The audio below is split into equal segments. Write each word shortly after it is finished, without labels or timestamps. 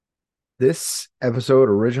This episode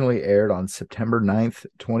originally aired on September 9th,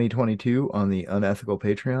 2022 on the Unethical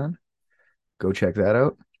Patreon. Go check that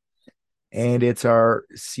out. And it's our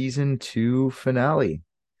season two finale,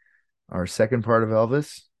 our second part of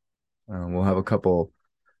Elvis. We'll have a couple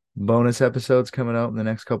bonus episodes coming out in the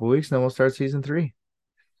next couple weeks, and then we'll start season three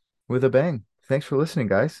with a bang. Thanks for listening,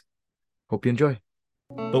 guys. Hope you enjoy.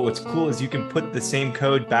 But what's cool is you can put the same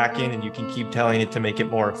code back in and you can keep telling it to make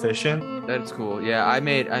it more efficient. That's cool. Yeah, I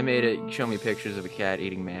made it show me pictures of a cat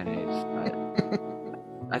eating mayonnaise.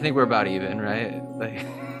 I think we're about even, right? Like,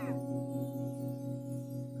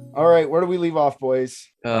 All right, where do we leave off, boys?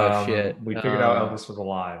 Shit. We figured out Elvis was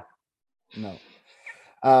alive. No.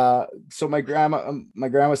 So my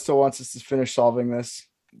grandma still wants us to finish solving this.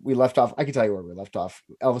 We left off. I can tell you where we left off.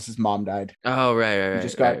 Elvis's mom died. Oh, right. He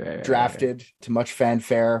just got drafted to much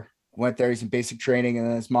fanfare. Went there. He's in basic training, and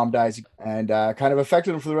then his mom dies, and kind of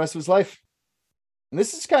affected him for the rest of his life. And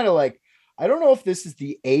this is kind of like, I don't know if this is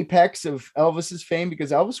the apex of Elvis's fame,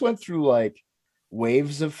 because Elvis went through like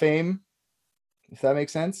waves of fame, if that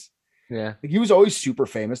makes sense. Yeah. Like, he was always super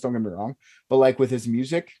famous, don't get me wrong, but like with his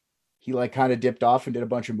music, he like kind of dipped off and did a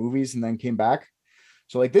bunch of movies and then came back.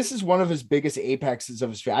 So like this is one of his biggest apexes of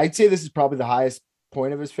his fame. I'd say this is probably the highest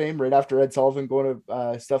point of his fame, right after Ed Sullivan going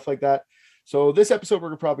to stuff like that. So this episode,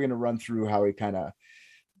 we're probably going to run through how he kind of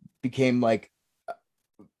became like,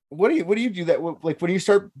 what do you do that? Like when you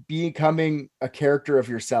start becoming a character of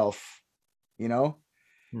yourself, you know,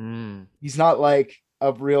 he's not like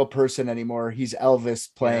a real person anymore. He's Elvis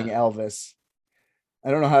playing Elvis.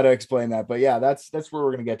 I don't know how to explain that, but yeah, that's where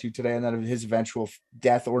we're going to get to today. And then his eventual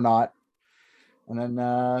death or not. And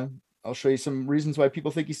then I'll show you some reasons why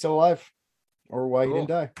people think he's still alive or why he didn't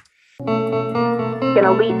die. An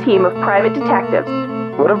elite team of private detectives.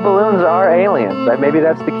 What if balloons are aliens? Maybe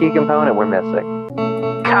that's the key component we're missing.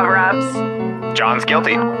 Cover-ups. John's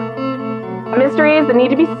guilty. Mysteries that need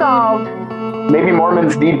to be solved. Maybe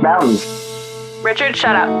Mormons need mountains. Richard,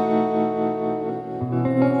 shut up.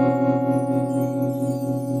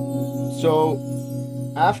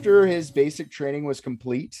 So after his basic training was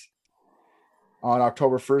complete, on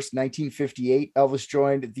October 1st, 1958, Elvis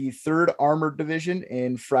joined the 3rd Armored Division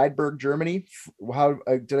in Friedberg, Germany. How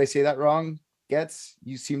did I say that wrong? Getz,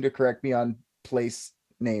 you seem to correct me on place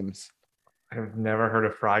names. I've never heard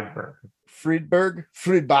of Friedberg.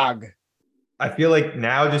 Friedberg. I feel like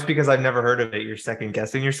now, just because I've never heard of it, you're second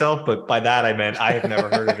guessing yourself. But by that, I meant I have never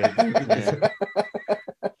heard of it.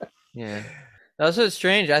 Yeah. That's so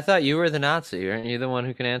strange. I thought you were the Nazi. Aren't you the one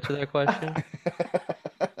who can answer that question?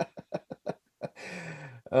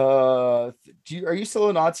 Are you still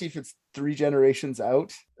a Nazi if it's 3 generations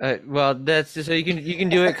out? Well, that's just, so you can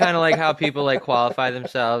do it kind of like how people like qualify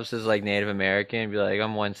themselves as like Native American, be like,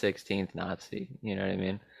 I'm 1/16th Nazi. You know what I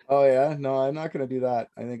mean? Oh yeah, no, I'm not gonna do that.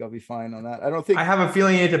 I think I'll be fine on that. I don't think. I have a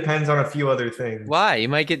feeling it depends on a few other things. Why?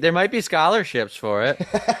 There might be scholarships for it.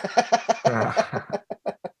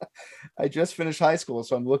 I just finished high school,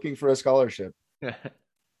 so I'm looking for a scholarship.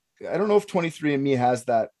 I don't know if 23andMe has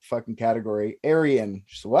that fucking category. Aryan.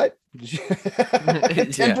 Just what?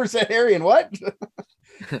 10% Aryan. What?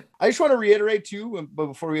 I just want to reiterate too, but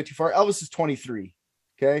before we get too far, Elvis is 23.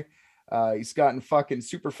 Okay. He's gotten fucking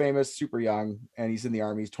super famous, super young, and he's in the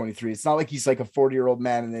army. He's 23. It's not like he's like a 40-year-old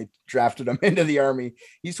man and they drafted him into the army.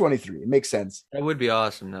 He's 23. It makes sense. That would be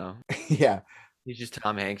awesome, though. Yeah. He's just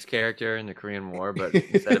Tom Hanks' character in the Korean War, but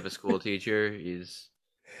instead of a school teacher, he's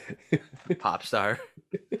a pop star.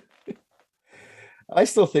 I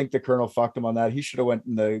still think the Colonel fucked him on that. He should have went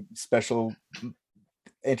in the special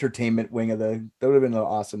entertainment wing of that would have been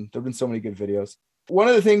awesome. There have been so many good videos. One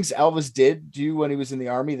of the things Elvis did do when he was in the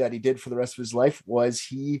army that he did for the rest of his life was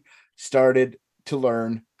he started to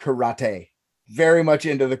learn karate. Very much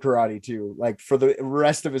into the karate too, like for the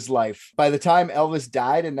rest of his life. By the time Elvis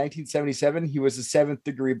died in 1977, he was a 7th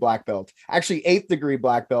degree black belt, actually 8th degree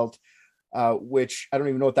black belt, which I don't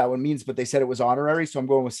even know what that one means, but they said it was honorary, so I'm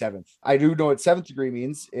going with 7th. I do know what 7th degree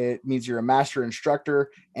means. It means you're a master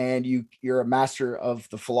instructor and you're a master of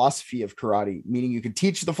the philosophy of karate, meaning you can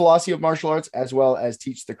teach the philosophy of martial arts as well as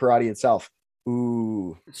teach the karate itself.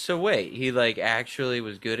 Ooh. So wait, he like actually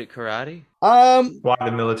was good at karate? Why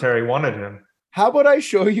the military wanted him. How about I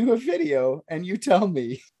show you a video and you tell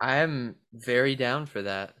me? I'm very down for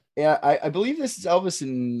that. Yeah, I believe this is Elvis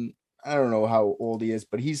in, I don't know how old he is,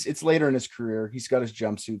 but it's later in his career. He's got his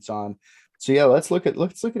jumpsuits on. So yeah, let's look at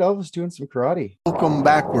Elvis doing some karate. Welcome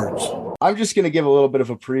backwards. I'm just gonna give a little bit of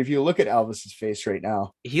a preview. Look at Elvis's face right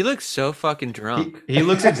now. He looks so fucking drunk. He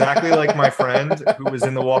looks exactly like my friend who was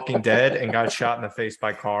in The Walking Dead and got shot in the face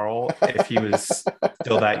by Carl if he was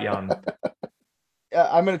still that young.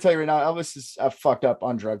 I'm going to tell you right now, Elvis is fucked up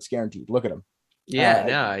on drugs, guaranteed. Look at him. Yeah,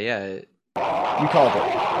 no, yeah. We called it.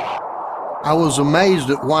 I was amazed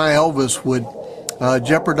at why Elvis would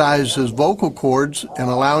jeopardize his vocal cords and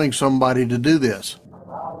allowing somebody to do this.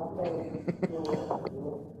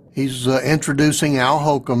 He's introducing Al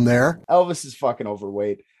Holcomb there. Elvis is fucking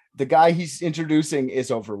overweight. The guy he's introducing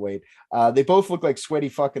is overweight. They both look like sweaty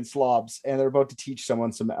fucking slobs, and they're about to teach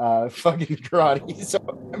someone some fucking karate. So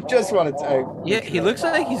I just want to tell you. Yeah, he looks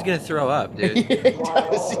like he's gonna throw up, dude. He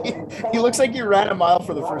does. He looks like he ran a mile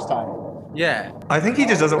for the first time. Yeah. I think he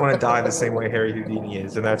just doesn't want to die the same way Harry Houdini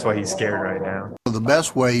is, and that's why he's scared right now. One of the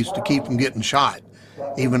best ways to keep him getting shot,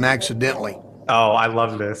 even accidentally. Oh, I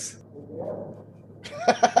love this.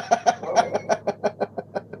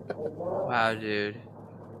 Wow, dude.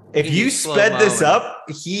 If He's you slow sped this mowing. up,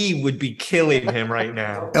 he would be killing him right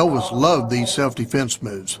now. Elvis loved these self-defense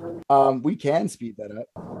moves. We can speed that up.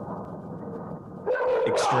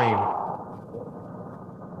 Extreme.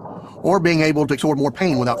 Or being able to absorb more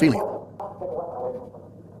pain without feeling it.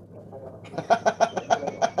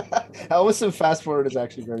 Elvis and fast forward is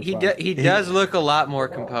actually very fun. He does look a lot more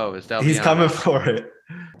composed. He's coming for it.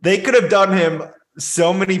 They could have done him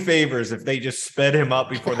so many favors if they just sped him up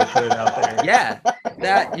before they put it out there.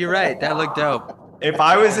 Yeah, you're right. That looked dope. If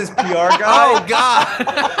I was his PR guy, Oh God!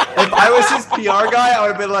 if I was his PR guy, I would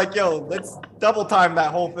have been like, "Yo, let's double time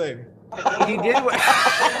that whole thing." He did.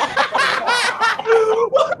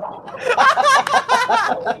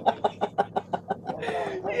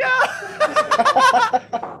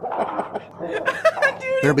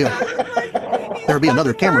 There'll be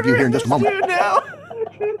another camera view here in just a moment.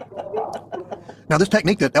 Now, this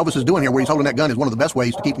technique that Elvis is doing here, where he's holding that gun, is one of the best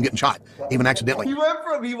ways to keep him getting shot, even accidentally. He went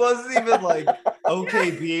from he wasn't even like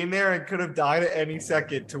okay being there and could have died at any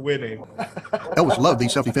second to winning. Elvis loved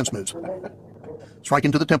these self-defense moves. Strike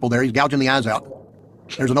into the temple there. He's gouging the eyes out.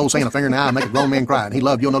 There's an old saying, a finger in the eye make a grown man cry. And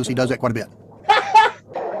you'll notice he does that quite a bit.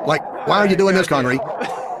 Like, why are you doing this, Connery?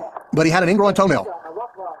 But he had an ingrown toenail.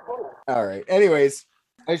 All right. Anyways,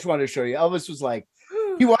 I just wanted to show you. Elvis was like,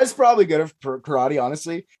 he was probably good at karate,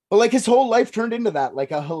 honestly, but like his whole life turned into that,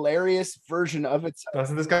 like a hilarious version of it.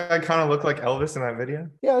 Doesn't this guy kind of look like Elvis in that video?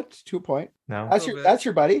 Yeah, it's 2 point. No. That's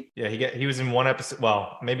your buddy. Yeah, he was in one episode.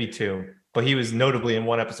 Well, maybe two, but he was notably in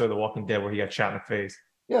one episode of The Walking Dead where he got shot in the face.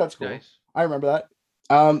 Yeah, that's cool. Nice. I remember that.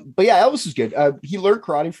 But yeah, Elvis is good. He learned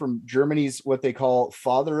karate from Germany's what they call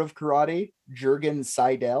father of karate, Jürgen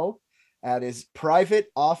Seidel, at his private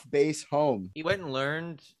off-base home. He went and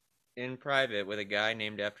learned in private with a guy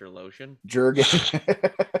named after lotion. Jürgen.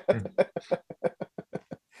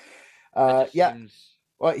 Yeah.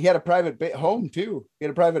 Well, he had a private home too. He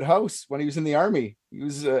had a private house when he was in the army. He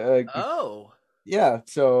was yeah.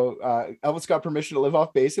 So Elvis got permission to live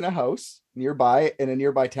off base in a house nearby in a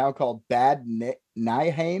nearby town called Bad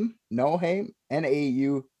Nauheim, Nauheim.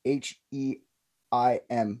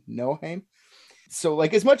 Nauheim. So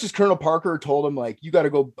like as much as Colonel Parker told him like you got to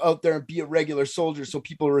go out there and be a regular soldier so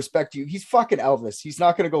people respect you, he's fucking Elvis. He's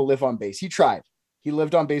not going to go live on base. He tried. He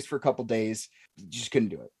lived on base for a couple days. He just couldn't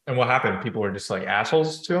do it. And what happened? People were just like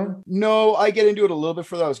assholes to him? No, I get into it a little bit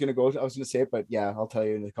further. I was going to say it, but yeah, I'll tell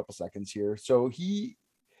you in a couple seconds here. So he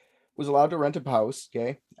was allowed to rent a house.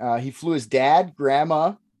 Okay. He flew his dad,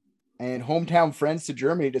 grandma, and hometown friends to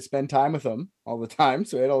Germany to spend time with him all the time.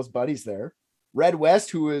 So he had all his buddies there. Red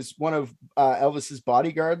West, who was one of Elvis's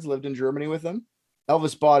bodyguards, lived in Germany with him.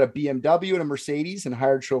 Elvis bought a BMW and a Mercedes and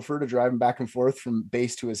hired a chauffeur to drive him back and forth from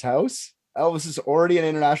base to his house. Elvis is already an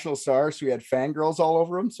international star, so he had fangirls all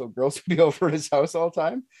over him. So girls would be over at his house all the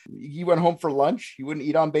time. He went home for lunch. He wouldn't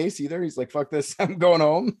eat on base either. He's like, fuck this, I'm going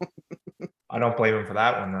home. I don't blame him for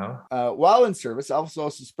that one, though. While in service, Elvis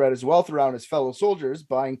also spread his wealth around his fellow soldiers,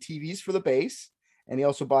 buying TVs for the base. And he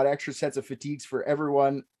also bought extra sets of fatigues for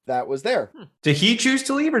everyone that was there. Did he choose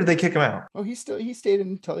to leave or did they kick him out? Oh, he stayed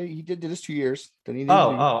until he did his 2 years. Then he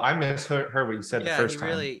I misheard what you said the first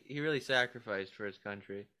time. He really sacrificed for his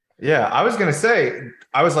country. Yeah, I was gonna say,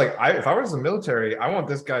 I was like, if I was in the military, I want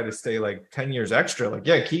this guy to stay like 10 years extra. Like,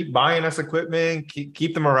 yeah, keep buying us equipment,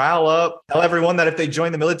 keep the morale up. Tell everyone that if they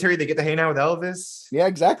join the military, they get to hang out with Elvis. Yeah,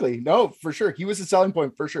 exactly. No, for sure. He was a selling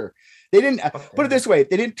point for sure. They didn't put it this way.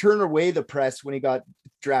 They didn't turn away the press when he got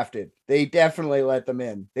drafted. They definitely let them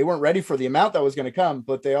in. They weren't ready for the amount that was going to come,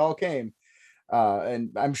 but they all came.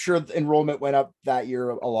 And I'm sure the enrollment went up that year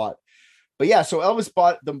a lot. But yeah, so Elvis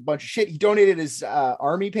bought them a bunch of shit. He donated his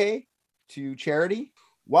army pay to charity.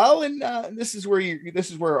 While in this is where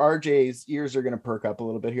RJ's ears are going to perk up a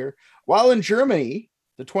little bit here. While in Germany,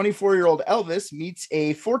 the 24-year-old Elvis meets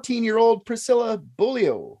a 14-year-old Priscilla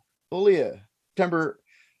Bullia. September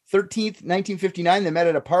 13th, 1959. They met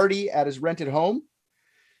at a party at his rented home.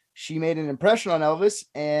 She made an impression on Elvis,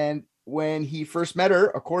 and when he first met her,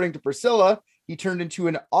 according to Priscilla, he turned into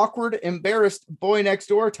an awkward, embarrassed boy next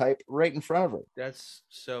door type right in front of her. That's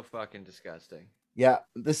so fucking disgusting. Yeah,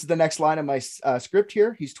 this is the next line of my script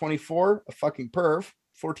here. He's 24, a fucking perv,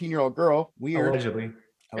 14-year-old girl. Weird.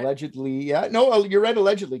 Allegedly. Yeah, no, you're right,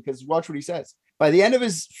 allegedly, because watch what he says. By the end of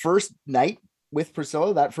his first night with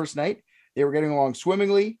Priscilla, that first night, they were getting along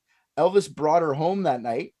swimmingly. Elvis brought her home that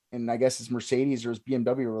night, and I guess his Mercedes or his BMW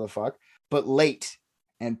or whatever the fuck, but late.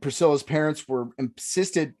 And Priscilla's parents were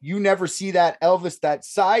insisted, you never see that Elvis, that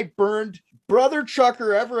side-burned brother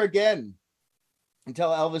trucker ever again.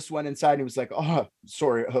 Until Elvis went inside and he was like, oh,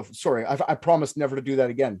 sorry. I promised never to do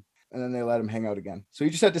that again. And then they let him hang out again. So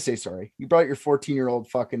you just had to say sorry. You brought your 14-year-old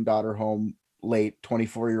fucking daughter home late,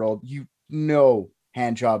 24-year-old. You know,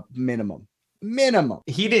 hand job minimum.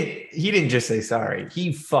 He didn't just say sorry.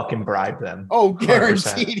 He fucking bribed them. Oh,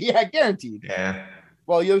 guaranteed. 100%. Yeah, guaranteed. Yeah.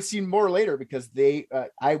 Well, you'll see more later because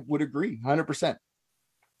I would agree 100%.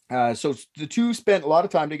 So the two spent a lot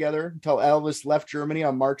of time together until Elvis left Germany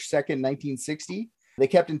on March 2nd, 1960. They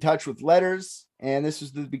kept in touch with letters, and this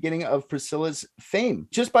was the beginning of Priscilla's fame.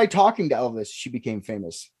 Just by talking to Elvis, she became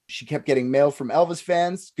famous. She kept getting mail from Elvis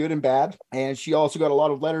fans, good and bad. And she also got a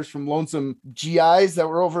lot of letters from lonesome GIs that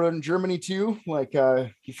were over in Germany too. Like,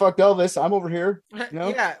 he fucked Elvis. I'm over here. You know?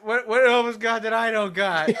 Yeah. What Elvis got that I don't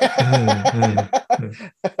got?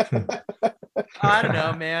 I don't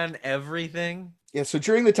know, man. Everything. Yeah. So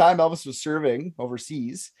during the time Elvis was serving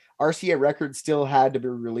overseas, RCA Records still had to be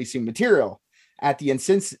releasing material at the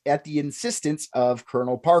insistence of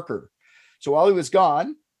Colonel Parker. So while he was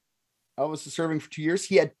gone, Elvis was serving for 2 years.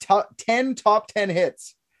 He had 10 top 10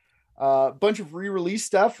 hits, a bunch of re-release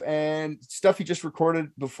stuff and stuff he just recorded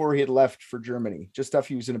before he had left for Germany, just stuff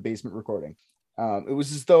he was in a basement recording. It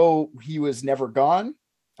was as though he was never gone.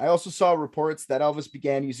 I also saw reports that Elvis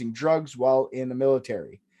began using drugs while in the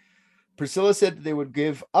military. Priscilla said that they would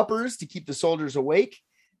give uppers to keep the soldiers awake,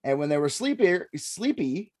 and when they were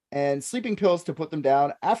sleepy and sleeping pills to put them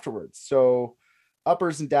down afterwards. So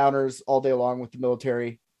uppers and downers all day long with the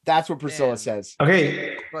military. That's what Priscilla says.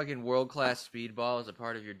 Okay. Fucking world-class speedball is a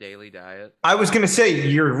part of your daily diet. I was going to say,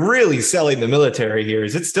 you're really selling the military here.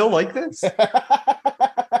 Is it still like this?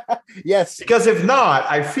 Yes. Because if not,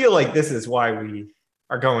 I feel like this is why we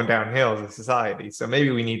are going downhill as a society. So maybe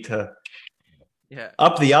we need to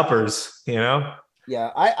up the uppers, you know? Yeah,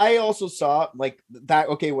 I also saw like that.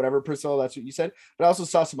 Okay, whatever, Priscilla, that's what you said. But I also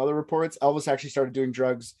saw some other reports. Elvis actually started doing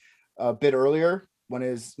drugs a bit earlier when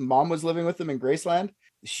his mom was living with him in Graceland.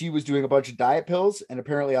 She was doing a bunch of diet pills, and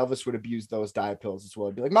apparently Elvis would abuse those diet pills as well.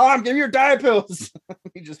 He'd be like, Mom, give me your diet pills.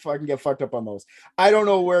 He just fucking get fucked up on those. I don't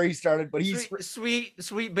know where he started, but he's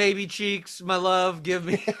sweet baby cheeks, my love. Give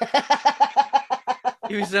me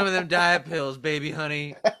some of them diet pills, baby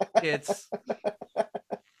honey. It's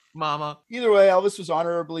mama. Either way, Elvis was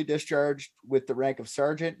honorably discharged with the rank of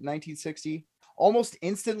sergeant in 1960. Almost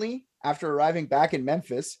instantly after arriving back in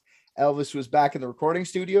Memphis, Elvis was back in the recording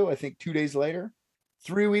studio, I think 2 days later.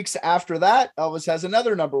 3 weeks after that, Elvis has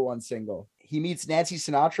another #1 single. He meets Nancy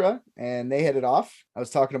Sinatra, and they hit it off. I was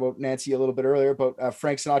talking about Nancy a little bit earlier, but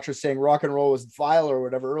Frank Sinatra saying rock and roll was vile or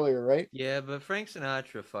whatever earlier, right? Yeah, but Frank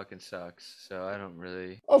Sinatra fucking sucks, so I don't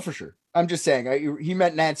really... Oh, for sure. I'm just saying, he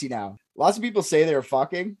meant Nancy now. Lots of people say they're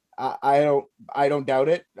fucking. I don't doubt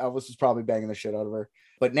it. Elvis was probably banging the shit out of her.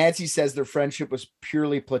 But Nancy says their friendship was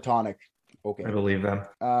purely platonic. Okay. I believe them.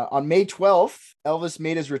 On May 12th, Elvis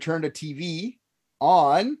made his return to TV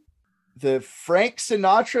on the Frank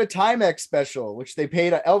Sinatra Timex special, which they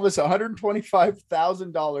paid Elvis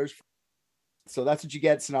 $125,000. So that's what you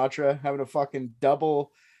get, Sinatra, having to fucking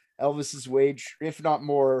double Elvis's wage, if not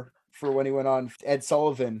more, for when he went on Ed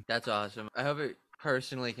Sullivan. That's awesome. I hope it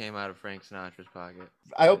personally came out of Frank Sinatra's pocket.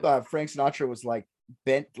 I hope Frank Sinatra was like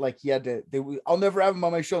bent, like he had to. I'll never have him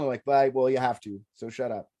on my show. Like, well, you have to. So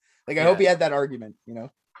shut up. Like, I hope he had that argument, you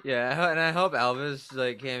know. Yeah, and I hope Elvis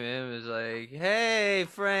like came in and was like, "Hey,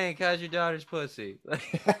 Frank, how's your daughter's pussy?"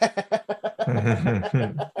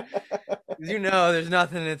 You know, there's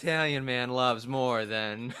nothing an Italian man loves more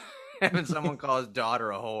than having someone call his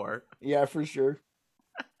daughter a whore. Yeah, for sure.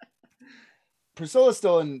 Priscilla's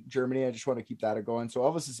still in Germany. I just want to keep that going. So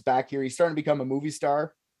Elvis is back here. He's starting to become a movie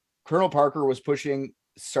star. Colonel Parker was pushing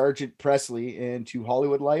Sergeant Presley into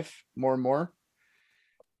Hollywood life more and more.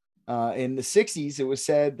 In the 60s, it was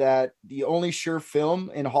said that the only sure film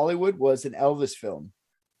in Hollywood was an Elvis film.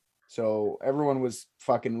 So everyone was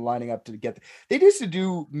fucking lining up to get. They used to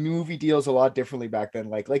do movie deals a lot differently back then.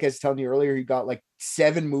 Like I was telling you earlier, he got like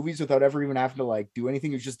 7 movies without ever even having to like do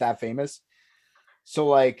anything. He was just that famous. So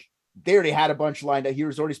like they already had a bunch lined up. He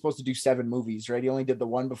was already supposed to do 7 movies, right? He only did the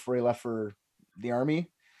one before he left for the army.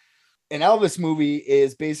 An Elvis movie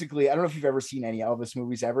is basically, I don't know if you've ever seen any Elvis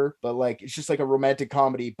movies ever, but like it's just like a romantic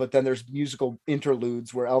comedy, but then there's musical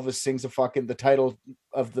interludes where Elvis sings the title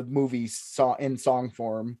of the movie in song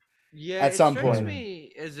form. Yeah, at some strikes point.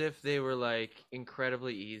 me as if they were like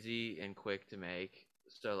incredibly easy and quick to make,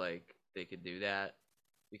 so like they could do that.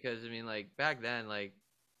 Because I mean, like back then, like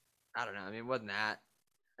I don't know, I mean, wasn't that?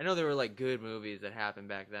 I know there were like good movies that happened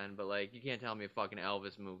back then, but like you can't tell me a fucking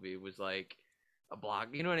Elvis movie was like a block.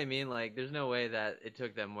 You know what I mean? Like there's no way that it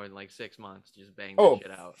took them more than like 6 months to just bang that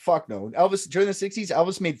shit out. Fuck no. Elvis during the 60s,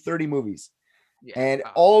 Elvis made 30 movies. Yeah, and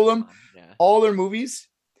all of them, all their movies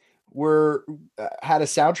were had a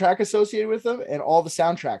soundtrack associated with them, and all the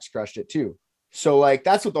soundtracks crushed it too. So like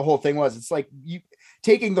that's what the whole thing was. It's like you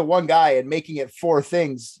taking the one guy and making it 4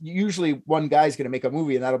 things. Usually one guy's going to make a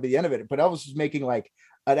movie and that'll be the end of it. But Elvis was making like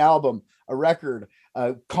an album, a record,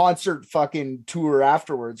 a concert fucking tour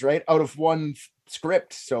afterwards, right? Out of one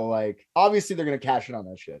script. So like obviously they're going to cash in on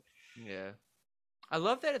that shit. Yeah. I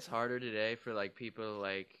love that it's harder today for like people to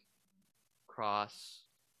like cross,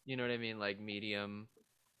 you know what I mean? Like medium.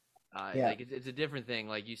 Like it's a different thing.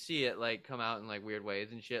 Like you see it like come out in like weird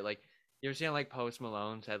ways and shit. Like you ever seen like Post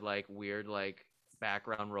Malone's had like weird like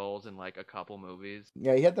background roles in like a couple movies?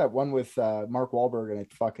 Yeah, he had that one with Mark Wahlberg and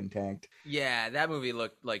it fucking tanked. Yeah, that movie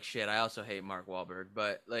looked like shit. I also hate Mark Wahlberg,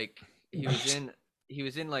 but like he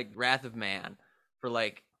was in like Wrath of Man for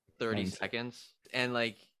like 30 seconds, and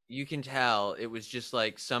like you can tell it was just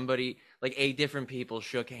like somebody, like 8 different people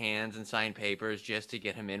shook hands and signed papers just to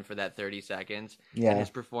get him in for that 30 seconds. Yeah. And his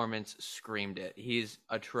performance screamed it. He's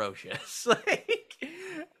atrocious. Like,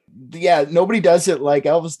 yeah, nobody does it like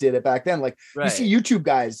Elvis did it back then. Like right. You see YouTube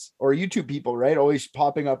guys or YouTube people, right? Always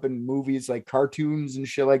popping up in movies like cartoons and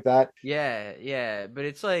shit like that. Yeah. But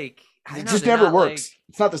it's like, it just never works. Like,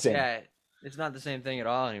 it's not the same. Yeah, it's not the same thing at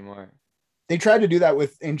all anymore. They tried to do that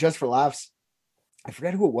in Just for Laughs. I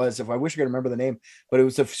forget who it was. If I wish I could remember the name, but it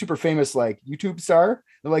was a super famous like YouTube star.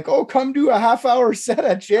 They're like, "Oh, come do a half-hour set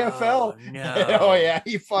at JFL." Oh, no. Oh yeah,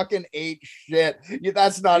 he fucking ate shit.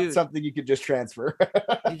 That's not something you could just transfer.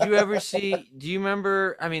 Did you ever see? Do you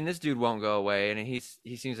remember? I mean, this dude won't go away, and he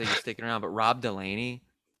seems like he's sticking around. But Rob Delaney,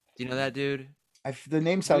 do you know that dude? The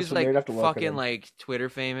name sounds familiar. Like I'd have to look fucking like Twitter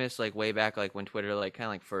famous, like way back, like when Twitter like kind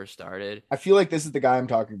of like first started. I feel like this is the guy I'm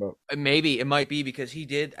talking about. Maybe it might be because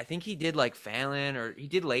I think he did like Fallon or he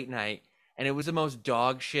did Late Night, and it was the most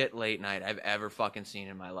dog shit late night I've ever fucking seen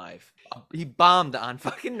in my life. He bombed on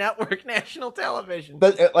fucking network national television.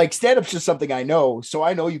 But like stand-up's just something I know, so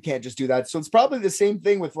I know you can't just do that. So it's probably the same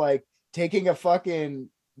thing with like taking a fucking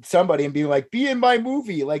somebody and being like, be in my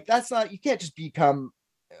movie. Like that's not, you can't just become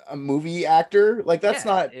a movie actor. Like that's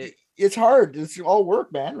it's hard. It's all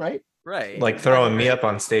work, man. Right. Like throwing me up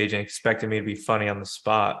on stage and expecting me to be funny on the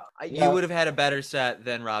spot. You would have had a better set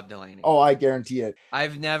than Rob Delaney. Oh, I guarantee it.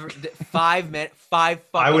 I've never 5 minutes, 5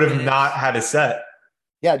 fucking I would have minutes. not had a set.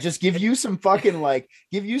 Yeah, just give you some fucking like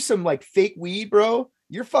fake weed, bro.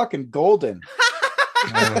 You're fucking golden.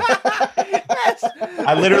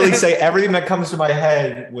 I literally say everything that comes to my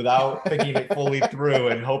head without thinking it fully through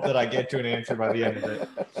and hope that I get to an answer by the end of it.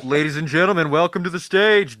 Ladies and gentlemen, welcome to the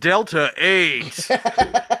stage, Delta 8.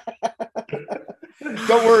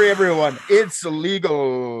 Don't worry, everyone. It's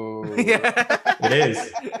illegal. Yeah.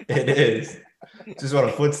 It is. Just want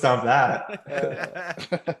to foot stomp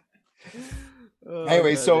that.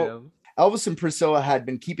 Anyway, so Elvis and Priscilla had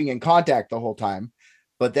been keeping in contact the whole time.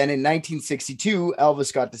 But then in 1962,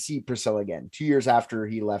 Elvis got to see Priscilla again, 2 years after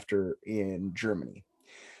he left her in Germany.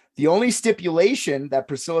 The only stipulation that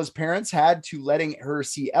Priscilla's parents had to letting her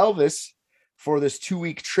see Elvis for this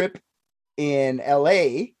 2-week trip in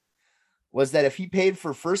LA was that if he paid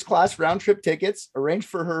for first-class round-trip tickets, arranged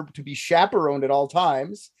for her to be chaperoned at all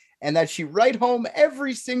times, and that she write home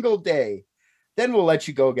every single day, then we'll let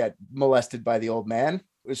you go get molested by the old man.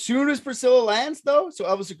 As soon as Priscilla lands, though, so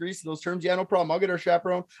Elvis agrees to those terms. Yeah, no problem. I'll get her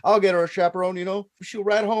a chaperone. You know, she'll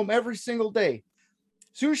ride home every single day.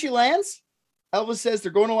 As soon as she lands, Elvis says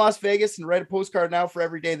they're going to Las Vegas and write a postcard now for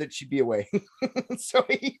every day that she'd be away. So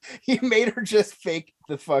he made her just fake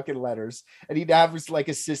the fucking letters, and he'd have his like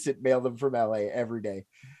assistant mail them from LA every day.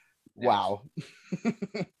 Nice. Wow.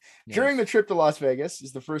 During the trip to Las Vegas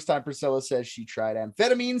is the first time Priscilla says she tried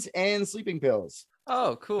amphetamines and sleeping pills.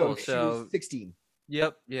 Oh, cool. So she was 16.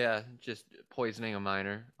 Yep. Yeah. Just poisoning a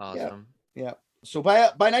minor. Awesome. Yeah. So by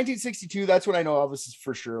 1962, that's when I know Elvis is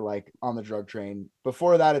for sure like on the drug train.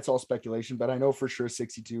 Before that, it's all speculation, but I know for sure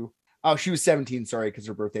 62. Oh, she was 17. Sorry, because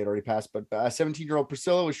her birthday had already passed. But 17-year-old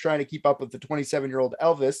Priscilla was trying to keep up with the 27-year-old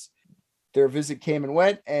Elvis. Their visit came and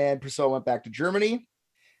went, and Priscilla went back to Germany.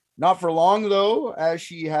 Not for long, though, as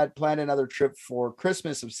she had planned another trip for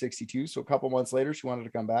Christmas of 62. So a couple months later, she wanted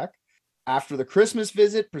to come back. After the Christmas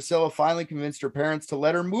visit, Priscilla finally convinced her parents to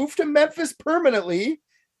let her move to Memphis permanently,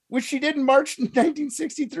 which she did in March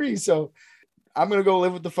 1963. So I'm going to go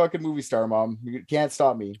live with the fucking movie star, Mom. You can't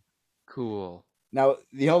stop me. Cool. Now,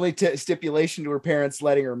 the only stipulation to her parents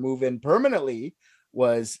letting her move in permanently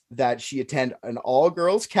was that she attend an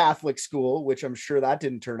all-girls Catholic school, which I'm sure that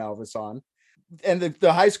didn't turn Elvis on. And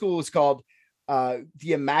the high school was called the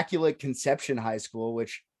Immaculate Conception High School,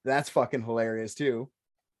 which that's fucking hilarious too.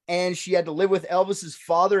 And she had to live with Elvis's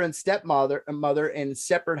father and stepmother in a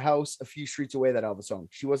separate house a few streets away that Elvis owned.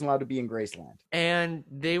 She wasn't allowed to be in Graceland. And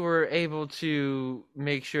they were able to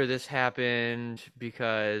make sure this happened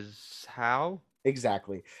because how?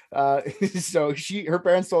 Exactly. So her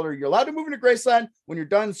parents told her, you're allowed to move into Graceland when you're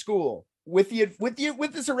done school. With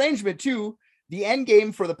this arrangement too, the end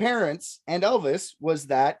game for the parents and Elvis was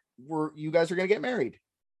that you guys are going to get married.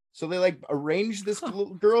 So they like arranged this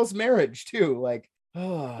little girl's marriage too. Like,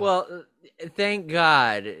 well, thank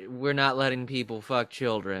God we're not letting people fuck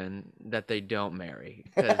children that they don't marry.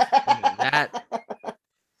 'Cause,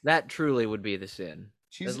 that truly would be the sin.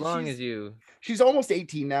 As long as you... She's almost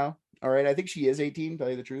 18 now. All right. I think she is 18, to tell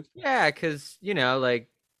you the truth. Yeah, because, like,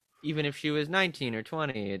 even if she was 19 or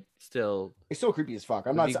 20, it's still creepy as fuck.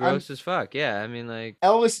 I'm gross as fuck. Yeah, I mean, like,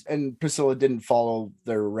 Elvis and Priscilla didn't follow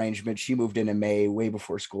their arrangement. She moved in May, way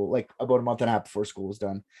before school, like about a month and a half before school was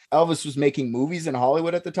done. Elvis was making movies in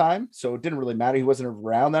Hollywood at the time, so it didn't really matter. He wasn't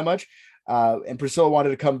around that much. And Priscilla wanted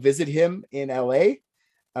to come visit him in LA,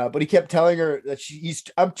 but he kept telling her that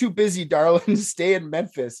I'm too busy, darling, to stay in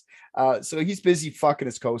Memphis. So he's busy fucking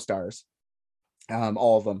his co-stars,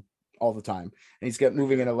 all of them, all the time. And he's got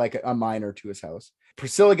moving into like a minor to his house.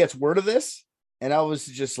 Priscilla gets word of this, and Elvis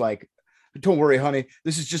is just like, don't worry, honey.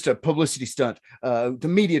 This is just a publicity stunt. The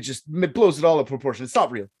media just blows it all out of proportion. It's not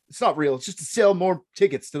real. It's not real. It's just to sell more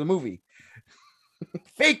tickets to the movie.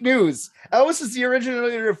 Fake news. Elvis is the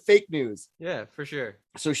originator of fake news. Yeah, for sure.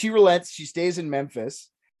 So she relents. She stays in Memphis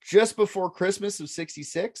just before Christmas of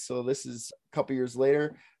 66. So this is a couple years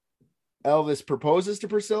later. Elvis proposes to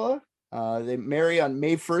Priscilla. They marry on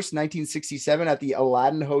May 1st, 1967 at the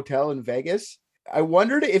Aladdin Hotel in Vegas. I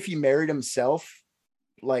wondered if he married himself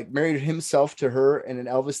to her in an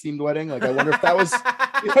Elvis themed wedding. Like, I wonder if that was,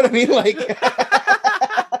 you know what I mean? Like,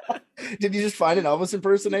 did you just find an Elvis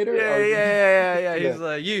impersonator? Yeah. He's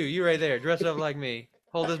like, you right there. Dress up like me.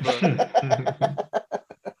 Hold this book.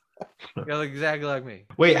 You look exactly like me.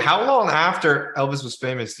 Wait, how long after Elvis was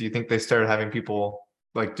famous do you think they started having people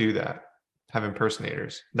like do that? Have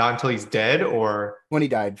impersonators? Not until he's dead, or when he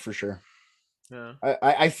died, for sure. Yeah.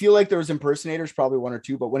 I feel like there was impersonators, probably one or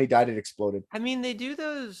two, but when he died, it exploded. I mean, they do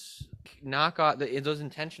those those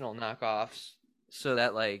intentional knockoffs so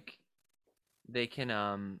that like they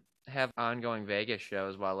can have ongoing Vegas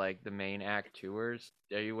shows while like the main act tours.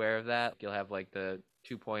 Are you aware of that? You'll have like the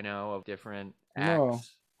 2.0 of different acts. No,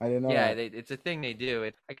 I didn't know. Yeah, that. it's a thing they do.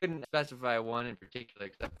 I couldn't specify one in particular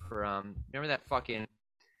except for remember that fucking...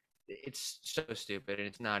 It's so stupid and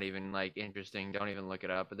it's not even like interesting. Don't even look it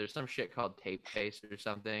up. But there's some shit called Tape Face or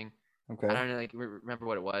something. Okay. I don't know, like remember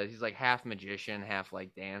what it was. He's like half magician, half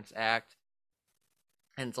like dance act,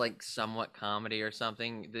 and it's like somewhat comedy or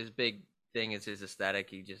something. This big thing is his aesthetic.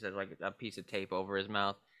 He just has like a piece of tape over his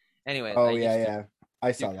mouth. Anyway. Oh yeah.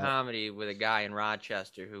 I saw that comedy with a guy in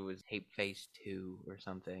Rochester who was Tape Face 2 or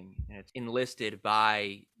something, and it's enlisted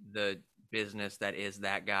by the business that is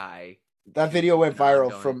that guy. That video went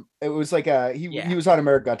viral it was like he was on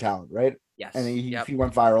American Got Talent, right? Yes. And he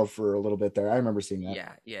went viral for a little bit there. I remember seeing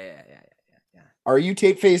that. Yeah. Are you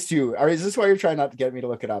Tape Face 2? Is this why you're trying not to get me to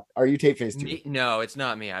look it up? Are you Tape Face 2? No, it's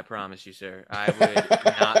not me. I promise you, sir. I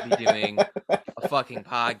would not be doing a fucking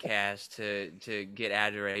podcast to get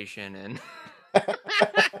adoration and...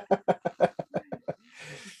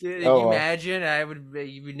 Dude, you imagine?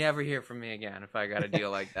 You would never hear from me again if I got a deal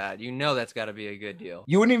like that. You know that's got to be a good deal.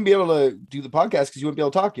 You wouldn't even be able to do the podcast because you wouldn't be able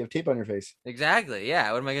to talk. You have tape on your face. Exactly.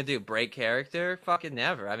 Yeah. What am I gonna do? Break character? Fucking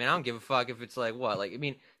never. I mean, I don't give a fuck if it's like what. Like, I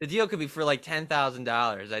mean, the deal could be for like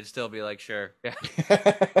 $10,000. I'd still be like, sure. Yeah.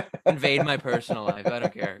 Invade my personal life. I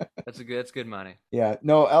don't care. That's good money. Yeah.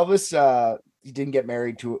 No, Elvis. He didn't get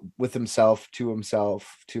married to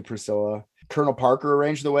Priscilla. Colonel Parker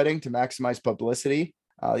arranged the wedding to maximize publicity.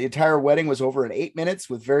 The entire wedding was over in 8 minutes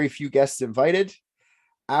with very few guests invited.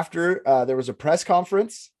 After there was a press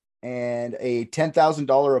conference and a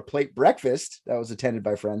 $10,000 a plate breakfast that was attended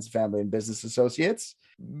by friends, family, and business associates.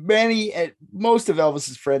 Most of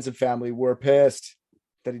Elvis's friends and family were pissed.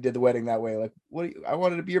 that he did the wedding that way. Like, I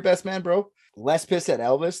wanted to be your best man, bro. Less pissed at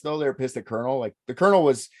Elvis, though. They're pissed at Colonel. Like, the Colonel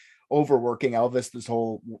was overworking Elvis this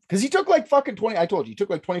whole, because he took like fucking 20. I told you, he took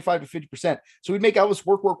like 25 to 50%. So we'd make Elvis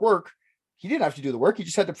work. He didn't have to do the work. He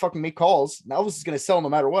just had to fucking make calls. And Elvis is going to sell no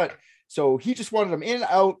matter what. So he just wanted him in,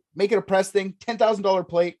 out, make it a press thing, $10,000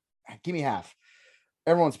 plate. Give me half.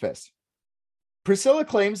 Everyone's pissed. Priscilla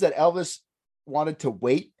claims that Elvis wanted to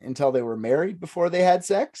wait until they were married before they had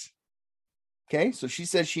sex. Okay, so she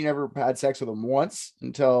says she never had sex with him once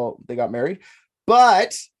until they got married.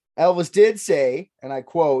 But Elvis did say, and I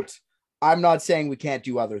quote, "I'm not saying we can't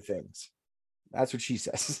do other things." That's what she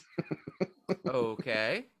says.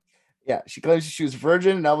 Okay. Yeah, she claims she was a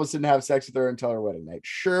virgin and Elvis didn't have sex with her until her wedding night.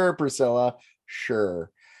 Sure, Priscilla. Sure.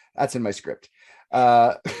 That's in my script.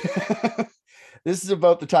 This is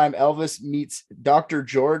about the time Elvis meets Dr.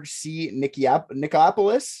 George C.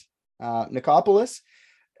 Nicopolis.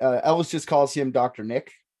 Elvis just calls him Dr.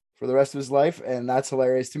 Nick for the rest of his life, and that's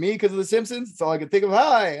hilarious to me because of The Simpsons. It's all I can think of.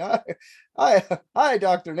 Hi,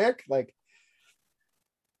 Dr. Nick. Like,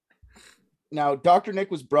 now, Dr. Nick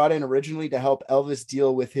was brought in originally to help Elvis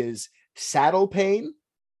deal with his saddle pain.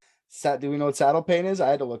 Do we know what saddle pain is? I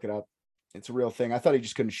had to look it up. It's a real thing. I thought he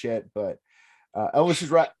just couldn't shit, but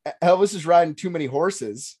Elvis is riding too many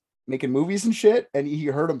horses, making movies and shit, and he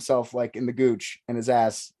hurt himself like in the gooch and his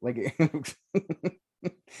ass, like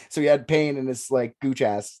so he had pain in his like gooch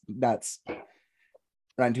ass nuts.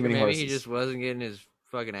 Riding too many horses. Maybe he just wasn't getting his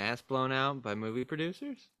fucking ass blown out by movie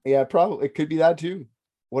producers. Yeah, probably. It could be that too.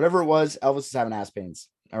 Whatever it was, Elvis is having ass pains.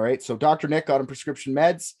 All right. So Dr. Nick got him prescription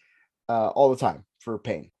meds all the time for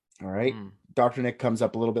pain. All right. Dr. Nick comes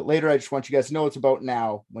up a little bit later. I just want you guys to know it's about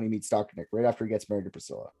now when he meets Dr. Nick, right after he gets married to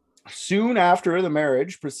Priscilla. Soon after the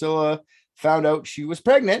marriage, Priscilla found out she was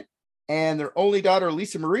pregnant, and their only daughter,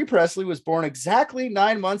 Lisa Marie Presley, was born exactly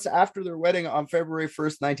 9 months after their wedding on February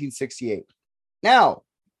 1st, 1968. Now,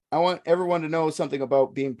 I want everyone to know something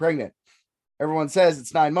about being pregnant. Everyone says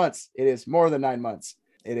it's 9 months. It is more than 9 months.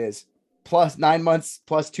 It is plus 9 months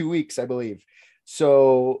plus 2 weeks, I believe.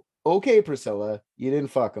 So, okay, Priscilla, you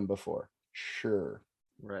didn't fuck him before. Sure.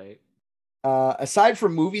 Right. Aside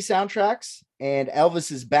from movie soundtracks and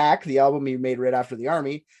Elvis is Back, the album he made right after the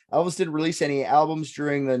army, Elvis didn't release any albums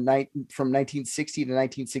during the night from 1960 to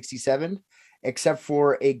 1967, except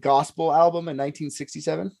for a gospel album in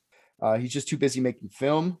 1967. He's just too busy making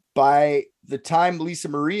film. By the time Lisa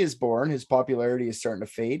Marie is born, his popularity is starting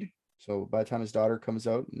to fade. So by the time his daughter comes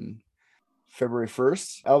out in February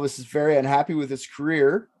 1st, Elvis is very unhappy with his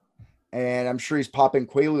career. And I'm sure he's popping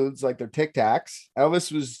Quaaludes like they're Tic Tacs.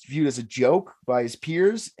 Elvis was viewed as a joke by his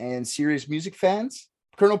peers and serious music fans.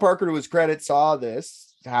 Colonel Parker, to his credit, saw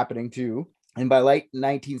this happening too. And by late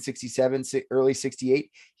 1967, early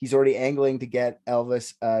 68, he's already angling to get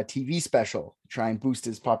Elvis a TV special to try and boost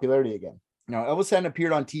his popularity again. Now, Elvis hadn't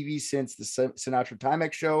appeared on TV since the Sinatra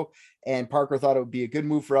Timex show, and Parker thought it would be a good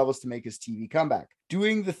move for Elvis to make his TV comeback,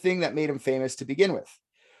 doing the thing that made him famous to begin with.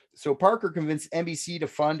 So Parker convinced NBC to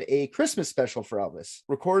fund a Christmas special for Elvis.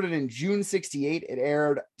 Recorded in June 68, it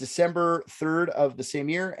aired December 3rd of the same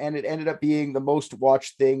year, and it ended up being the most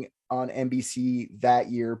watched thing on NBC that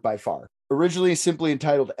year by far. Originally simply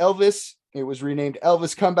entitled Elvis, it was renamed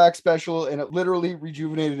Elvis Comeback Special, and it literally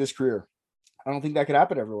rejuvenated his career. I don't think that could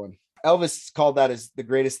happen to everyone. Elvis called that as the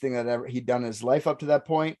greatest thing that ever he'd done in his life up to that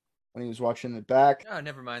point when he was watching it back. Oh,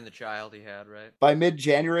 never mind the child he had, right? By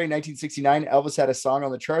mid-January 1969, Elvis had a song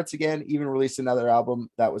on the charts again, even released another album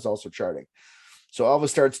that was also charting. So Elvis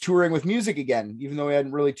starts touring with music again, even though he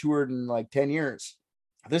hadn't really toured in like 10 years.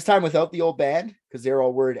 This time without the old band, because they were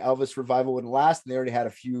all worried Elvis revival wouldn't last, and they already had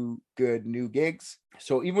a few good new gigs.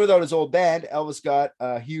 So even without his old band, Elvis got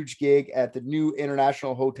a huge gig at the New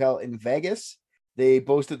International Hotel in Vegas. They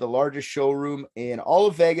boasted the largest showroom in all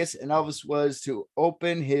of Vegas, and Elvis was to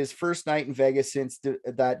open his first night in Vegas since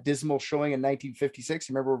that dismal showing in 1956.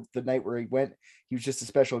 Remember the night where he went? He was just a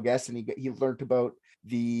special guest, and he learned about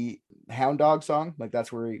the Hound Dog song. Like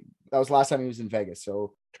that was the last time he was in Vegas.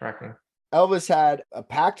 So Tracking. Elvis had a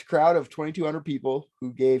packed crowd of 2,200 people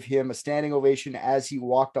who gave him a standing ovation as he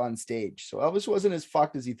walked on stage. So Elvis wasn't as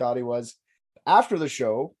fucked as he thought he was. After the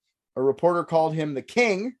show, a reporter called him the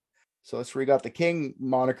King. So that's where he got the King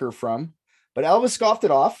moniker from. But Elvis scoffed it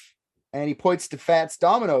off, and he points to Fats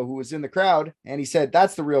Domino, who was in the crowd, and he said,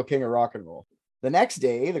 "That's the real king of rock and roll." The next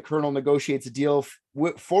day, the Colonel negotiates a deal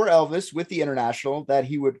for Elvis with the International that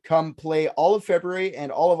he would come play all of February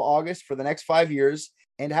and all of August for the next 5 years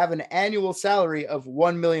and have an annual salary of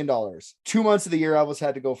 $1 million. 2 months of the year, Elvis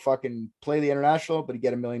had to go fucking play the International, but he'd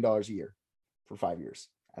get $1 million a year for 5 years.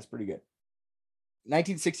 That's pretty good.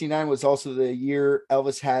 1969 was also the year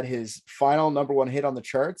Elvis had his final number one hit on the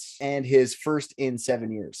charts and his first in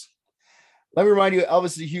 7 years. Let me remind you,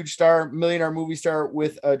 Elvis is a huge star, millionaire movie star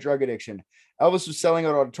with a drug addiction. Elvis was selling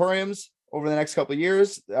out auditoriums over the next couple of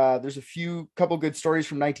years. There's a couple good stories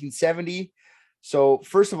from 1970. So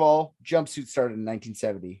first of all, jumpsuits started in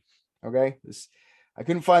 1970. Okay. I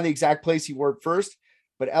couldn't find the exact place he wore it first,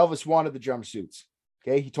 but Elvis wanted the jumpsuits.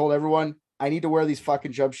 Okay. He told everyone, I need to wear these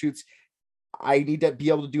fucking jumpsuits. I need to be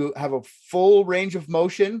able to have a full range of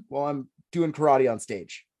motion while I'm doing karate on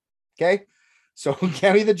stage. Okay. So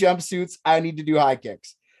get me the jumpsuits. I need to do high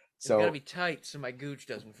kicks. So it's gotta be tight so my gooch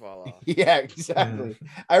doesn't fall off. Yeah, exactly.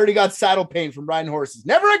 I already got saddle pain from riding horses.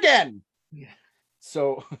 Never again. Yeah.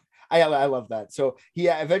 So I love that. So he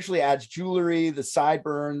eventually adds jewelry, the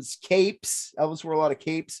sideburns, capes. Elvis wore a lot of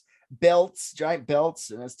capes, belts, giant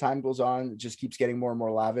belts. And as time goes on, it just keeps getting more and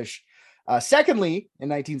more lavish. Secondly, in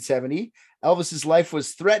 1970, Elvis's life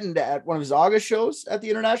was threatened at one of his August shows at the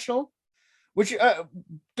International, which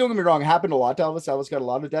don't get me wrong, happened a lot to Elvis. Elvis got a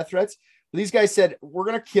lot of death threats. But these guys said, we're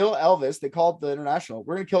going to kill Elvis. They called the International.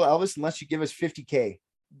 We're going to kill Elvis unless you give us $50K.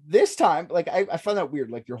 This time, like, I find that weird.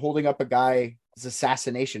 Like, you're holding up a guy's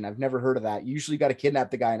assassination. I've never heard of that. You usually got to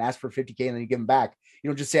kidnap the guy and ask for $50K and then you give him back. You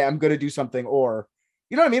don't just say, I'm going to do something, or,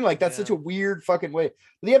 you know what I mean? Like, that's such a weird fucking way.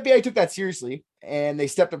 The FBI took that seriously and they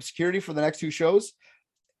stepped up security for the next two shows.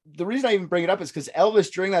 The reason I even bring it up is because Elvis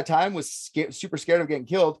during that time was super scared of getting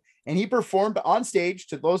killed. And he performed on stage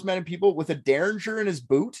to those men and people with a Derringer in his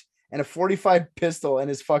boot and a .45 pistol in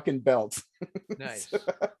his fucking belt. Nice.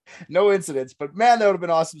 No incidents, but man, that would have been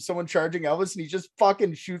awesome. Someone charging Elvis and he just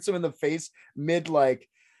fucking shoots him in the face mid, like,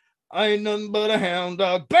 I ain't nothing but a hound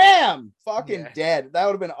dog. Bam! Fucking dead. That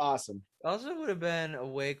would have been awesome. Also would have been a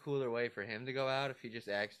way cooler way for him to go out if he just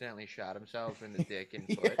accidentally shot himself in the dick and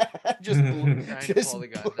foot. Just trying to pull the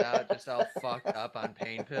guns out, just all fucked up on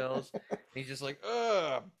pain pills. And he's just like,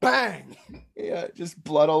 ugh, bang! Yeah, just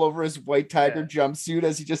blood all over his white tiger jumpsuit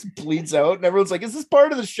as he just bleeds out. And everyone's like, is this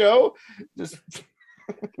part of the show? Just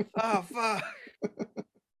oh, fuck.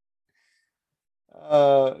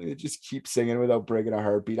 It just keeps singing without breaking a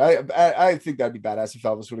heartbeat. I think that'd be badass if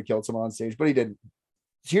Elvis would have killed someone on stage, but he didn't.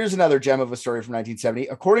 Here's another gem of a story from 1970.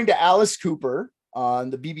 According to Alice Cooper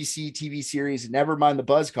on the BBC TV series Nevermind the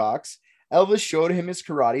Buzzcocks, Elvis showed him his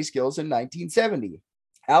karate skills in 1970.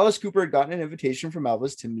 Alice Cooper had gotten an invitation from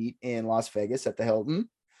Elvis to meet in Las Vegas at the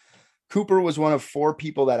Hilton. Cooper was one of 4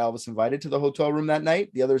 people that Elvis invited to the hotel room that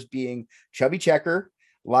night, the others being Chubby Checker,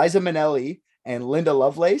 Liza Minnelli, and Linda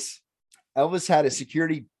Lovelace. Elvis had a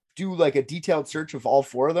security do like a detailed search of all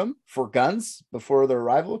 4 of them for guns before their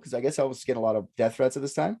arrival, because I guess Elvis was getting a lot of death threats at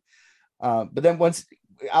this time. But then once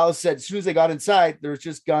Alice said, as soon as they got inside, there was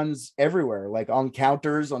just guns everywhere, like on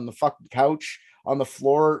counters, on the fucking couch, on the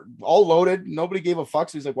floor, all loaded. Nobody gave a fuck.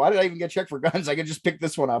 So he's like, why did I even get checked for guns? I could just pick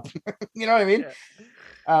this one up. You know what I mean?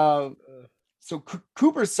 Yeah. So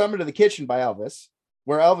Cooper's summoned to the kitchen by Elvis,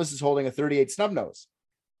 where Elvis is holding a .38 snub nose.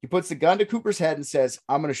 He puts the gun to Cooper's head and says,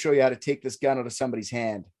 I'm going to show you how to take this gun out of somebody's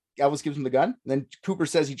hand. Elvis gives him the gun. And then Cooper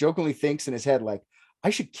says he jokingly thinks in his head, like, I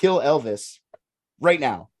should kill Elvis right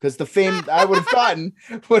now, because the fame I would have gotten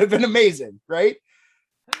would have been amazing, right?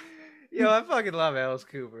 Yo, I fucking love Alice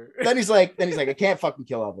Cooper. Then he's like, I can't fucking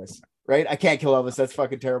kill Elvis, right? I can't kill Elvis. That's a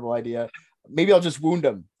fucking terrible idea. Maybe I'll just wound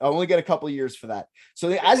him. I'll only get a couple of years for that. So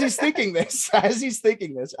as he's thinking this,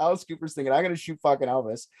 Alice Cooper's thinking, I'm going to shoot fucking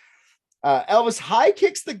Elvis. Elvis high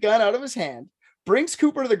kicks the gun out of his hand, brings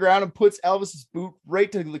Cooper to the ground, and puts Elvis's boot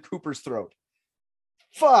right to the Cooper's throat.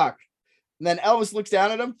 Fuck. And then Elvis looks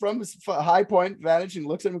down at him from his high point vantage and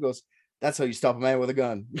looks at him and goes, that's how you stop a man with a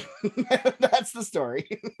gun. That's the story.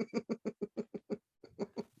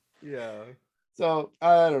 Yeah. So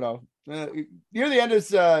I don't know. Near the end of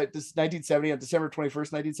this 1970, on December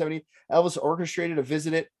 21st, 1970, Elvis orchestrated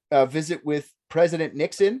a visit with President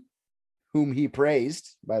Nixon, whom he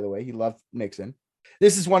praised. By the way, he loved Nixon.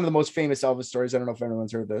 This is one of the most famous Elvis stories. I don't know if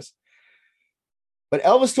anyone's heard this. But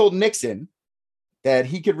Elvis told Nixon that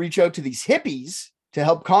he could reach out to these hippies to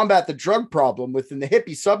help combat the drug problem within the hippie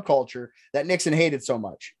subculture that Nixon hated so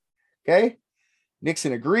much. Okay?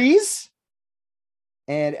 Nixon agrees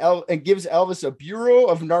and gives Elvis a Bureau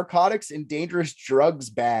of Narcotics and Dangerous Drugs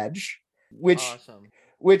badge, which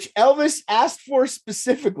Elvis asked for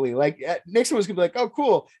specifically. Like, Nixon was gonna be like, oh,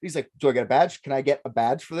 cool. He's like, do I get a badge? Can I get a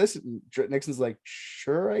badge for this? And Nixon's like,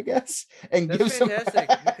 sure, I guess. And that's gives fantastic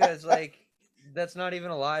because, like, that's not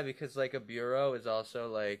even a lie, because, like, a bureau is also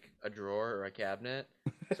like a drawer or a cabinet.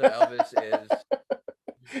 So Elvis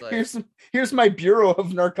is like, here's my Bureau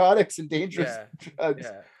of Narcotics and Dangerous Drugs.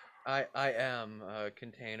 Yeah. I am a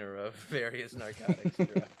container of various narcotics.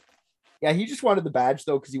 Yeah, he just wanted the badge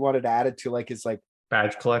though, because he wanted to add it to like his like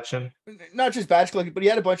Badge collection. not just badge collecting, but he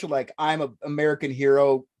had a bunch of like I'm a American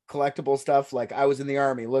hero collectible stuff. Like I was in the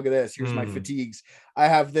army. Look at this. Here's my fatigues. I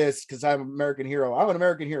have this because I'm an American hero. I'm an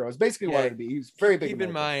American hero. It's basically what it'd be. He was very big. Keep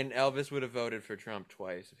in mind, Elvis would have voted for Trump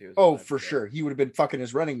twice if he was. Oh, for sure. He would have been fucking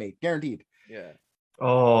his running mate, guaranteed. Yeah.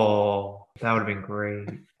 Oh, that would have been great.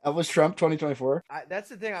 Elvis Trump 2024. That's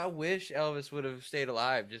the thing. I wish Elvis would have stayed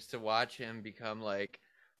alive just to watch him become like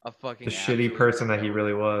a fucking The shitty person that he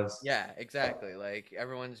really was. Yeah, exactly. Like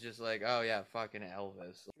everyone's just like, oh yeah, fucking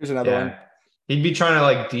Elvis. Here's another one. He'd be trying to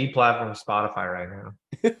like deplatform Spotify right now.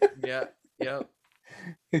 Yeah. Yep.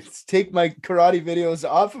 It's take my karate videos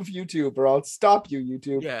off of YouTube or I'll stop you,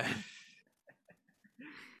 YouTube. Yeah.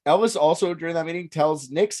 Elvis also during that meeting tells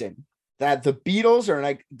Nixon that the Beatles are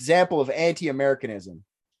an example of anti-Americanism.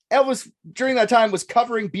 Elvis during that time was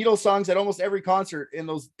covering Beatles songs at almost every concert in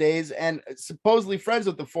those days and supposedly friends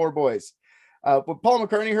with the four boys. When Paul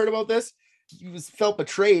McCartney heard about this, he felt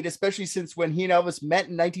betrayed, especially since when he and Elvis met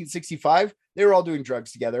in 1965, they were all doing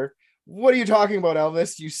drugs together. What are you talking about,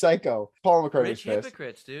 Elvis? You psycho. Paul McCartney's Rich pissed.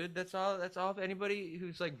 hypocrites, dude. That's all. Anybody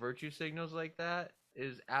who's like virtue signals like that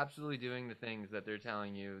is absolutely doing the things that they're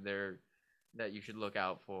telling you that you should look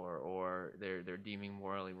out for, or they're deeming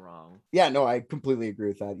morally wrong. Yeah, no, I completely agree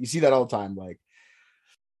with that. You see that all the time. Like,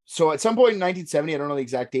 so at some point in 1970, I don't know the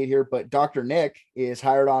exact date here, but Dr. Nick is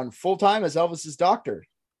hired on full time as Elvis's doctor.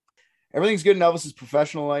 Everything's good in Elvis's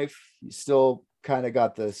professional life. He's still kind of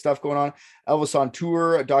got the stuff going on. Elvis on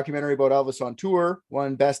Tour, a documentary about Elvis on Tour,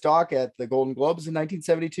 won Best Doc at the Golden Globes in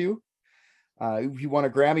 1972. He won a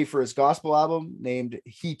Grammy for his gospel album named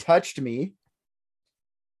He Touched Me.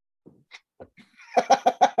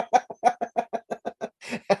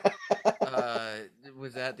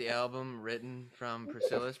 Was that the album written from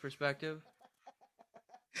Priscilla's perspective?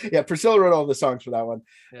 Yeah, Priscilla wrote all the songs for that one.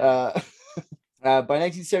 Yeah. By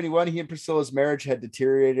 1971, he and Priscilla's marriage had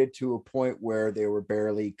deteriorated to a point where they were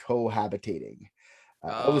barely cohabitating.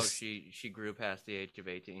 She grew past the age of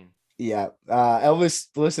 18. Yeah. Elvis,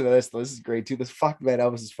 listen to this. This is great too. This fuck man,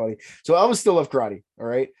 Elvis is funny. So Elvis still loved karate. All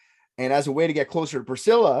right. And as a way to get closer to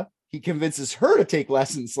Priscilla, he convinces her to take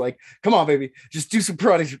lessons. Like, come on, baby, just do some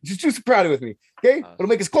karate. Just do some karate with me. Okay. It'll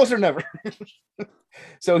make us closer than ever.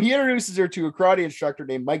 So he introduces her to a karate instructor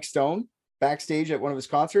named Mike Stone backstage at one of his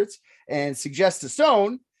concerts and suggests to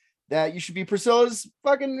Stone that you should be Priscilla's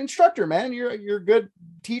fucking instructor, man. You're a good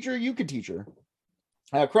teacher. You could teach her.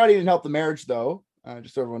 Karate didn't help the marriage, though.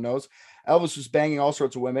 Just so everyone knows, Elvis was banging all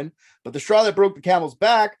sorts of women, but the straw that broke the camel's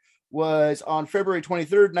back was on February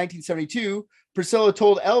 23rd, 1972. Priscilla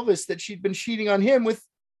told Elvis that she'd been cheating on him with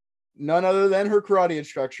none other than her karate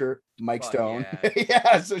instructor, Mike Stone. Yeah.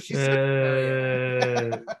 Yeah, so she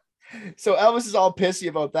said. So Elvis is all pissy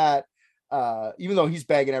about that, even though he's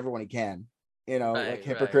bagging everyone he can. You know, like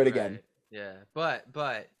hypocrite again. Yeah, but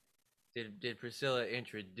did Priscilla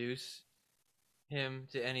introduce him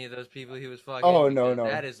to any of those people he was fucking? Oh, no.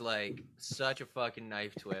 That is like such a fucking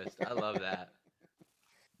knife twist. I love that.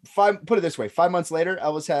 Put it this way, 5 months later,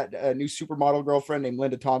 Elvis had a new supermodel girlfriend named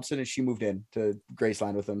Linda Thompson, and she moved in to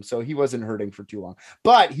Graceland with him. So he wasn't hurting for too long,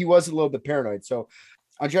 but he was a little bit paranoid. So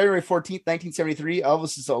on January 14th, 1973,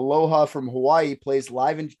 Elvis's Aloha from Hawaii plays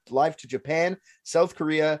live to Japan, South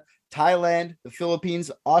Korea, Thailand, the Philippines,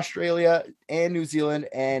 Australia, and New Zealand,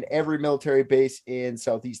 and every military base in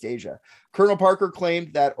Southeast Asia. Colonel Parker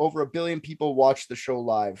claimed that over 1 billion people watched the show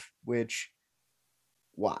live, which,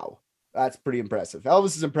 wow. That's pretty impressive.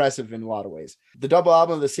 Elvis is impressive in a lot of ways. The double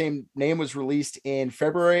album of the same name was released in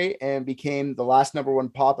February and became the last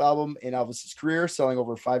 #1 pop album in Elvis's career, selling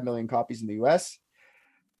over 5 million copies in the US.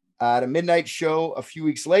 At a midnight show a few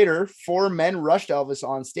weeks later, 4 men rushed Elvis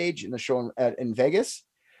on stage in the show in Vegas.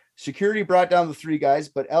 Security brought down the 3 guys,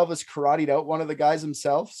 but Elvis karateed out one of the guys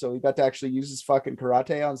himself, so he got to actually use his fucking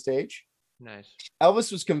karate on stage. Nice.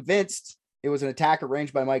 Elvis was convinced it was an attack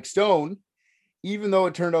arranged by Mike Stone, even though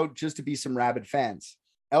it turned out just to be some rabid fans.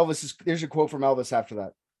 There's a quote from Elvis after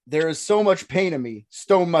that. "There is so much pain in me.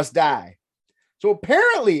 Stone must die." So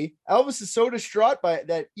apparently Elvis is so distraught by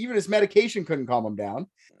that even his medication couldn't calm him down.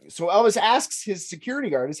 So Elvis asks his security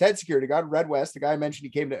guard, his head security guard, Red West, the guy I mentioned,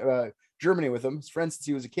 he came to Germany with him, his friend since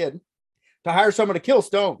he was a kid, to hire someone to kill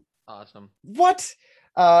Stone. Awesome. What?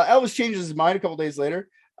 Elvis changes his mind a couple days later.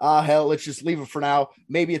 Hell, let's just leave it for now.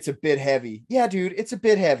 Maybe it's a bit heavy. Yeah, dude, it's a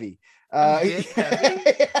bit heavy.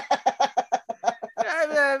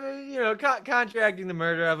 Contracting the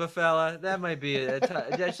murder of a fella, that might be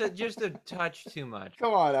just a touch too much.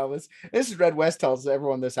 Come on, Elvis. This is Red West tells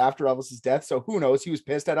everyone this after Elvis's death, so who knows? He was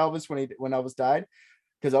pissed at Elvis when Elvis died.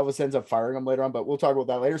 because Elvis ends up firing him later on, but we'll talk about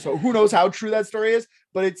that later. So who knows how true that story is,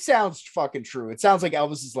 but it sounds fucking true. It sounds like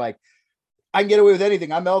Elvis is like, I can get away with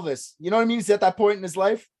anything. I'm Elvis. You know what I mean? He's at that point in his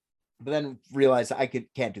life, but then realize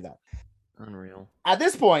can't do that. Unreal. At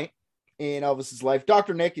this point in Elvis's life,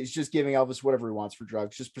 Dr. Nick is just giving Elvis whatever he wants for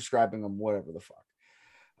drugs, just prescribing him whatever the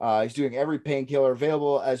fuck. He's doing every painkiller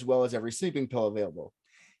available as well as every sleeping pill available.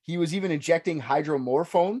 He was even injecting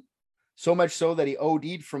hydromorphone, so much so that he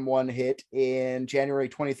OD'd from one hit in January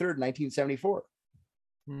 23rd, 1974.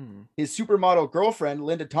 His supermodel girlfriend,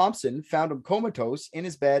 Linda Thompson, found him comatose in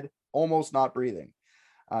his bed, almost not breathing.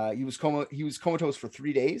 He was comatose for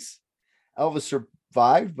 3 days. Elvis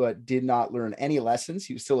survived, but did not learn any lessons.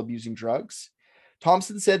 He was still abusing drugs.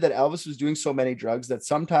 Thompson said that Elvis was doing so many drugs that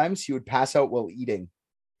sometimes he would pass out while eating.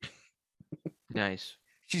 Nice.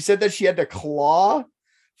 She said that she had to claw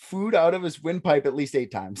food out of his windpipe at least 8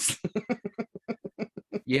 times.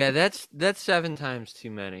 Yeah, that's 7 times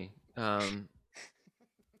too many.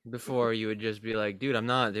 Before you would just be like, dude, I'm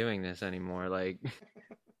not doing this anymore. Like,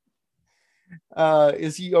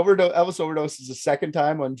 Elvis overdoses a second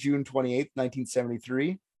time on June 28th,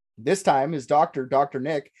 1973. This time his doctor, Dr.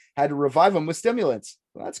 Nick, had to revive him with stimulants.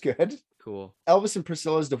 Well, that's good. cool. Elvis and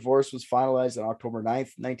Priscilla's divorce was finalized on October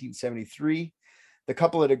 9th, 1973. The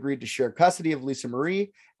couple had agreed to share custody of Lisa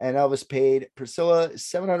Marie, and Elvis paid Priscilla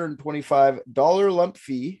 $725 lump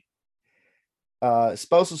fee,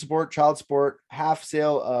 spousal support, child support, half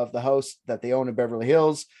sale of the house that they own in Beverly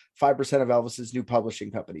Hills, 5% of Elvis's new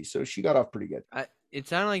publishing company. So she got off pretty good. It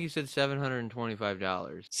sounded like you said $725.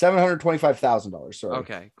 $725,000. Sorry.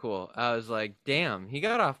 Okay, cool. I was like, damn, he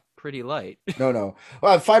got off pretty light. No.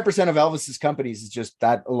 Well, 5% of Elvis's companies is just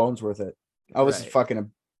that alone's worth it. Elvis is fucking a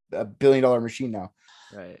 $1 billion machine now.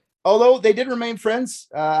 Right. Although they did remain friends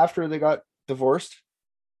after they got divorced.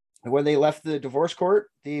 When they left the divorce court,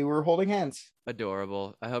 they were holding hands.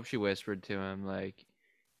 Adorable. I hope she whispered to him, like,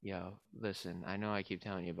 yo, listen, I know I keep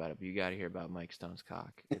telling you about it, but you got to hear about Mike Stone's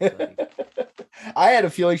cock. It's like, I had a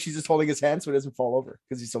feeling she's just holding his hand so it doesn't fall over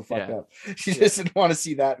because he's so fucked up. She just didn't want to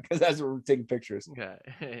see that because as we're taking pictures.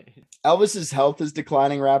 okay. Elvis's health is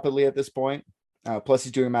declining rapidly at this point. Plus,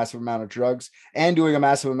 he's doing a massive amount of drugs and doing a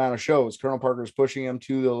massive amount of shows. Colonel Parker is pushing him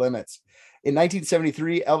to the limits. In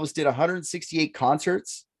 1973, Elvis did 168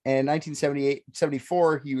 concerts, and in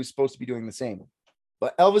 1974, he was supposed to be doing the same.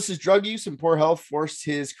 But Elvis's drug use and poor health forced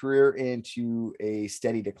his career into a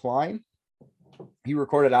steady decline. He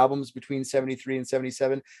recorded albums between 73 and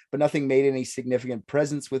 77, but nothing made any significant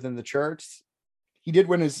presence within the charts. He did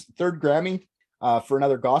win his 3rd Grammy for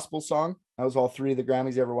another gospel song. That was all 3 of the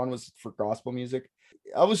Grammys he ever won was for gospel music.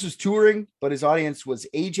 Elvis was touring, but his audience was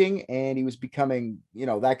aging and he was becoming,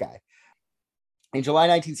 that guy. In July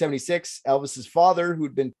 1976, Elvis's father,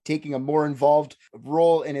 who'd been taking a more involved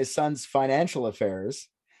role in his son's financial affairs,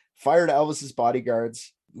 fired Elvis's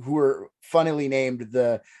bodyguards, who were funnily named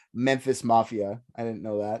the Memphis Mafia. I didn't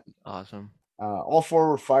know that. Awesome. All 4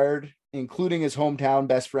 were fired, including his hometown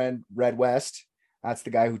best friend, Red West. That's the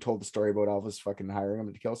guy who told the story about Elvis fucking hiring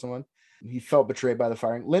him to kill someone. He felt betrayed by the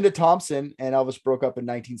firing. Linda Thompson and Elvis broke up in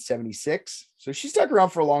 1976. So she stuck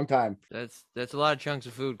around for a long time. That's a lot of chunks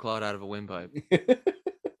of food clawed out of a windpipe.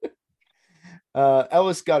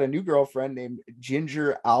 Elvis got a new girlfriend named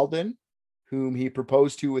Ginger Alden, whom he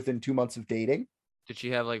proposed to within 2 months of dating. Did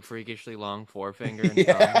she have like freakishly long forefinger and thumb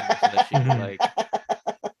so that she could like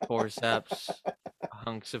forceps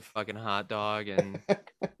hunks of fucking hot dog and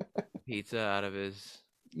pizza out of his...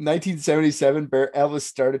 1977, Elvis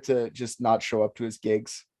started to just not show up to his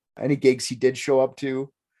gigs. Any gigs he did show up to,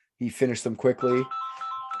 he finished them quickly.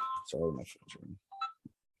 Sorry, my phone's ringing.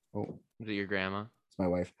 Oh, is it your grandma? It's my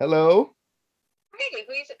wife. Hello. Hey,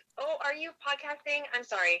 are you podcasting? I'm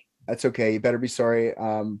sorry. That's okay. You better be sorry.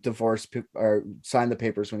 Divorce or sign the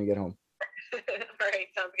papers when you get home. All right,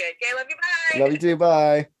 sounds good. Okay, love you. Bye. Love you too.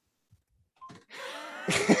 Bye.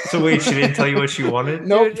 So wait, she didn't tell you what she wanted?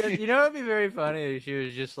 No. Nope. You know what'd be very funny if she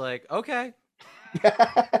was just like, okay.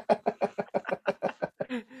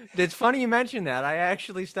 It's funny you mentioned that. I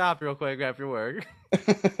actually stopped real quick after work.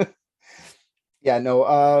 Yeah,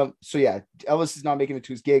 no. So yeah, Elvis is not making it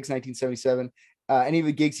to his gigs. 1977. Any of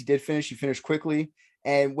the gigs he did finish, he finished quickly.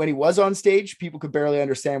 And when he was on stage, people could barely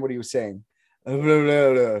understand what he was saying. I don't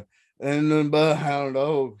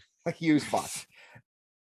know. Like he was fucked.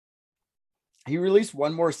 He released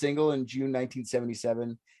one more single in June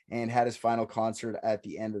 1977 and had his final concert at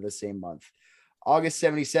the end of the same month. August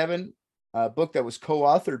 77, a book that was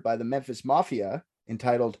co-authored by the Memphis Mafia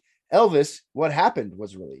entitled Elvis, What Happened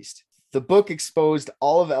was released. The book exposed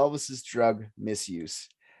all of Elvis's drug misuse.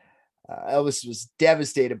 Elvis was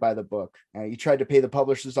devastated by the book. He tried to pay the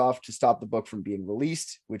publishers off to stop the book from being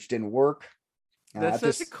released, which didn't work. That's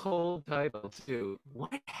such a cold title too.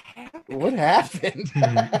 What happened? What happened?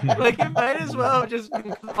 Like it might as well have just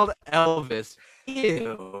been called Elvis.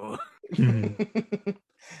 Ew.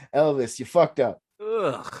 Elvis, you fucked up.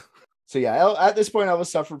 Ugh. So yeah, at this point, Elvis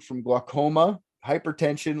suffered from glaucoma,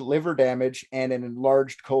 hypertension, liver damage, and an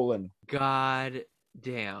enlarged colon. God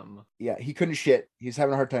damn. Yeah, he couldn't shit. He was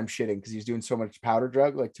having a hard time shitting because he was doing so much powder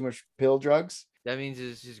drug, like too much pill drugs. That means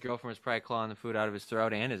his girlfriend was probably clawing the food out of his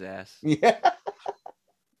throat and his ass. Yeah.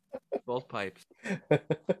 Both pipes.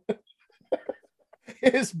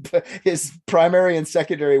 his primary and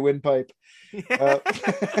secondary windpipe.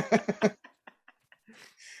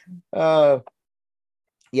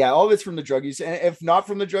 Yeah, all of it's from the drug use, and if not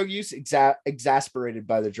from the drug use, exasperated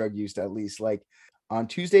by the drug use at least. Like on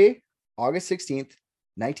Tuesday, August 16th,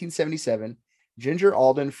 1977, Ginger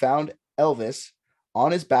Alden found Elvis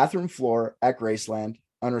on his bathroom floor at Graceland,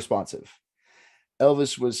 unresponsive.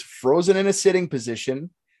 Elvis was frozen in a sitting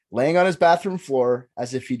position, laying on his bathroom floor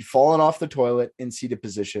as if he'd fallen off the toilet in seated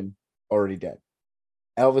position, already dead.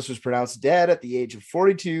 Elvis was pronounced dead at the age of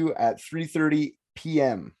 42 at 3:30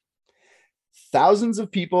 p.m. Thousands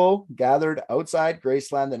of people gathered outside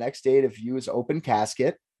Graceland the next day to view his open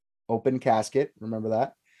casket. Open casket, remember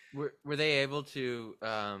that? Were they able to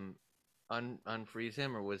unfreeze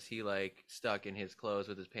him, or was he like stuck in his clothes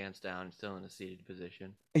with his pants down, still in a seated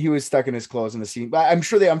position? He was stuck in his clothes in the scene. I'm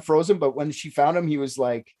sure they unfroze him, but when she found him, he was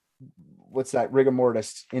like, what's that, rigor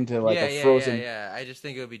mortis into like a frozen. Yeah. I just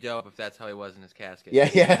think it would be dope if that's how he was in his casket. Yeah.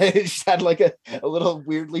 It just had like a little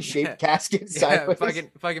weirdly shaped casket sideways.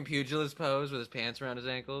 Fucking pugilist pose with his pants around his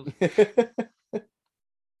ankles.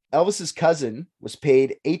 Elvis's cousin was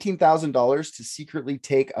paid $18,000 to secretly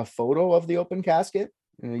take a photo of the open casket.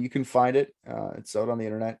 You can find it. It's out on the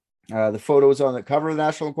internet. The photo was on the cover of the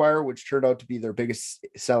National Enquirer, which turned out to be their biggest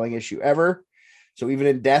selling issue ever. So even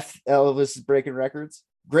in death, Elvis is breaking records.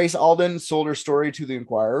 Grace Alden sold her story to the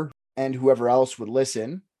Enquirer, and whoever else would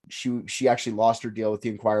listen. She actually lost her deal with the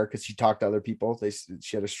Enquirer because she talked to other people.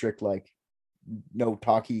 She had a strict no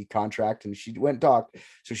talkie contract, and she went and talked.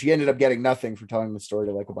 So she ended up getting nothing for telling the story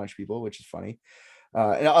to like a bunch of people, which is funny.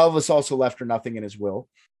 And Elvis also left her nothing in his will.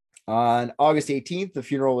 On August 18th, the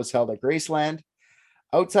funeral was held at Graceland.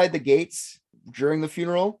 Outside the gates during the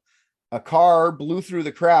funeral, a car blew through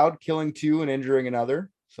the crowd, killing 2 and injuring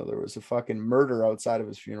another. So there was a fucking murder outside of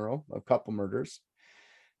his funeral, a couple murders,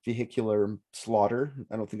 vehicular slaughter.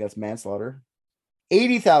 I don't think that's manslaughter.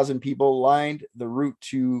 80,000 people lined the route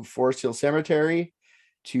to Forest Hill Cemetery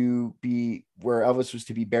to be where Elvis was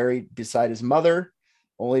to be buried beside his mother,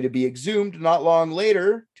 only to be exhumed not long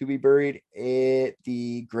later to be buried at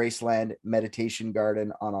the Graceland Meditation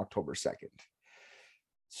Garden on October 2nd.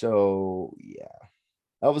 So, yeah.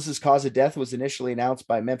 Elvis's cause of death was initially announced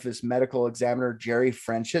by Memphis medical examiner Jerry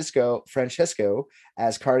Francesco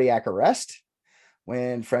as cardiac arrest.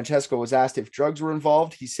 When Francesco was asked if drugs were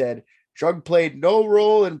involved, he said, "Drug played no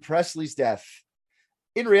role in Presley's death."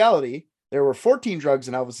 In reality, there were 14 drugs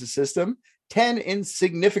in Elvis's system, 10 in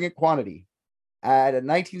significant quantity. At a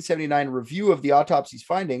 1979 review of the autopsy's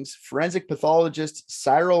findings, forensic pathologist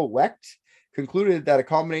Cyril Wecht concluded that a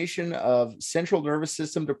combination of central nervous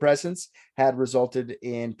system depressants had resulted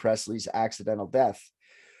in Presley's accidental death.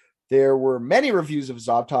 There were many reviews of his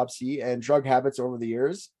autopsy and drug habits over the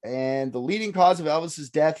years, and the leading cause of Elvis's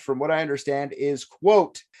death, from what I understand, is,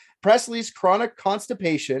 quote, Presley's chronic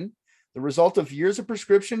constipation, the result of years of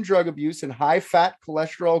prescription drug abuse and high-fat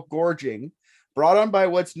cholesterol gorging, brought on by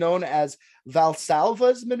what's known as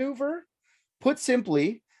Valsalva's maneuver. Put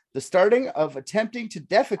simply, the starting of attempting to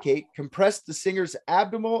defecate compressed the singer's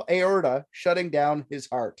abdominal aorta, shutting down his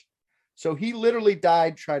heart. So he literally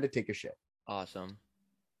died trying to take a shit. Awesome.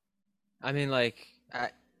 I mean,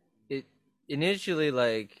 it initially,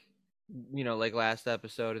 like last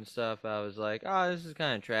episode and stuff, I was like, oh, this is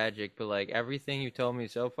kind of tragic. But like everything you told me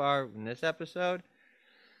so far in this episode,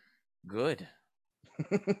 good.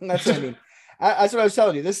 That's what I mean. That's what I was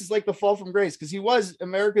telling you. This is like the fall from grace, because he was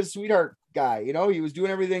America's sweetheart guy. He was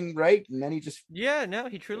doing everything right, and then he just... Yeah, no,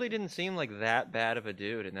 he truly didn't seem like that bad of a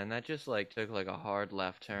dude. And then that just took a hard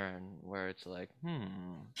left turn where it's like,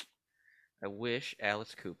 I wish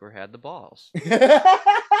Alice Cooper had the balls.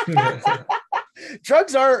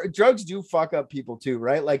 Drugs do fuck up people too,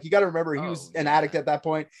 right? Like, you got to remember he was an addict at that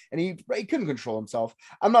point, and he couldn't control himself.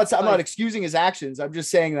 I'm not excusing his actions. I'm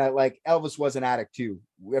just saying that like Elvis was an addict too.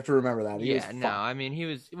 We have to remember that. I mean, he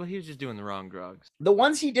was just doing the wrong drugs. The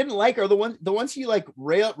ones he didn't like are the ones he like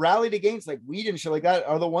rallied against, like weed and shit like that,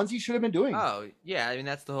 are the ones he should have been doing. Oh yeah, I mean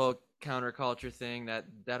that's the whole counterculture thing,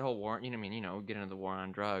 that whole war, get into the war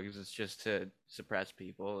on drugs. It's just to suppress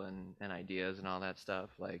people and ideas and all that stuff.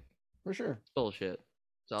 Like, For sure. bullshit.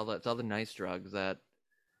 It's all the nice drugs that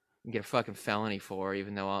you get a fucking felony for,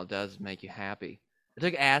 even though all it does is make you happy. I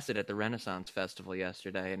took acid at the Renaissance Festival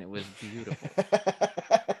yesterday, and it was beautiful.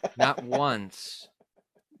 Not once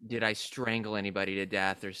did I strangle anybody to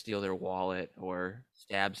death or steal their wallet or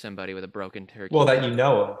stab somebody with a broken turkey. Well, that you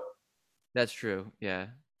know of. That's true. Yeah.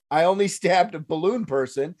 I only stabbed a balloon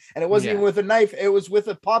person, and it wasn't even with a knife. It was with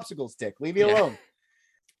a popsicle stick. Leave me alone.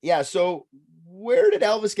 Yeah. So where did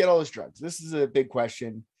Elvis get all his drugs? This is a big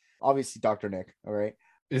question. Obviously, Dr. Nick. All right.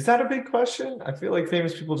 Is that a big question? I feel like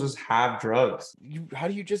famous people just have drugs. How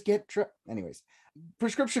do you just get anyways?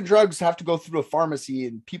 Prescription drugs have to go through a pharmacy,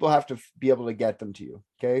 and people have to be able to get them to you.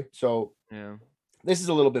 Okay. So this is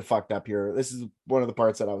a little bit fucked up here. This is one of the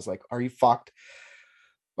parts that I was like, are you fucked?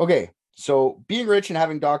 Okay. So being rich and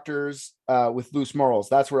having doctors with loose morals,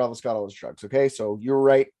 that's where Elvis got all his drugs. Okay. So you're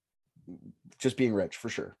right. Just being rich for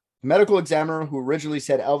sure. The medical examiner who originally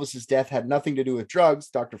said Elvis's death had nothing to do with drugs,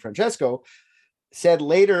 Dr. Francesco, said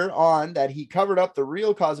later on that he covered up the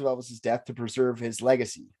real cause of Elvis's death to preserve his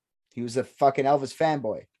legacy. He was a fucking Elvis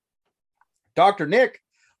fanboy. Dr. Nick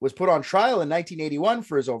was put on trial in 1981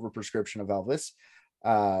 for his overprescription of Elvis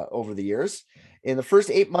over the years. In the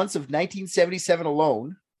first 8 months of 1977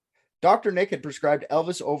 alone, Dr. Nick had prescribed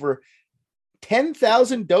Elvis over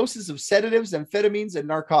 10,000 doses of sedatives, amphetamines, and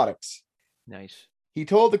narcotics. Nice. He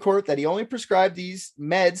told the court that he only prescribed these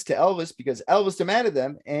meds to Elvis because Elvis demanded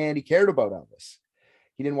them and he cared about Elvis.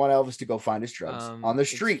 He didn't want Elvis to go find his drugs on the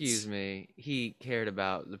streets. Excuse me. He cared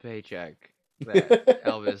about the paycheck that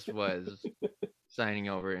Elvis was signing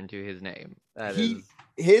over into his name.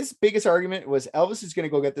 His biggest argument was Elvis is going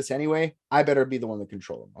to go get this anyway. I better be the one to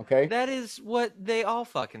control him. Okay. That is what they all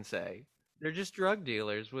fucking say. They're just drug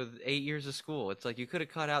dealers with 8 years of school. It's like you could have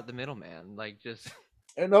cut out the middleman. Like, just.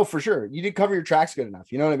 No, for sure. You didn't cover your tracks good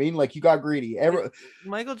enough. You know what I mean? Like, you got greedy.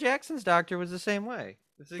 Michael Jackson's doctor was the same way.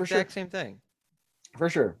 It's the exact same thing. For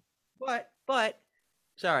sure. But,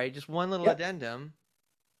 sorry, just one little addendum.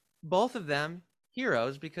 Both of them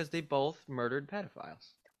heroes because they both murdered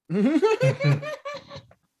pedophiles.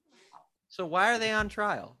 So why are they on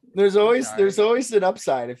trial? There's always an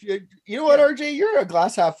upside. If you know what, RJ, you're a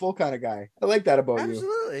glass half full kind of guy. I like that about you.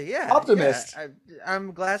 Absolutely, yeah. Optimist. Yeah.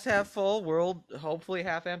 I'm glass half full, world hopefully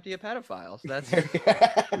half empty of pedophiles. That's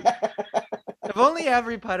if only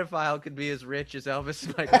every pedophile could be as rich as Elvis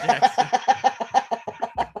and Michael Jackson.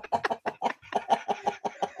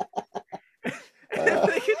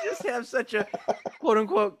 They could just have such a quote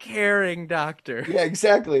unquote caring doctor. Yeah,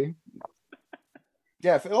 exactly.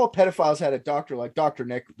 Yeah, if all pedophiles had a doctor like Dr.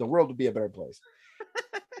 Nick, the world would be a better place.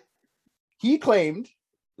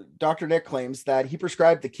 Dr. Nick claims that he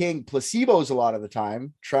prescribed the king placebos a lot of the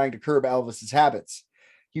time, trying to curb Elvis's habits.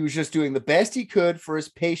 He was just doing the best he could for his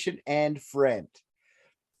patient and friend.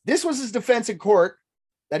 This was his defense in court,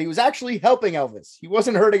 that he was actually helping Elvis. He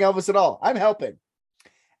wasn't hurting Elvis at all. I'm helping.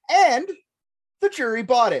 And the jury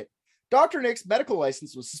bought it. Dr. Nick's medical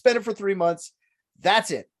license was suspended for 3 months. That's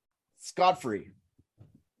it. Scot-free.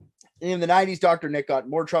 In the 90s, Dr. Nick got in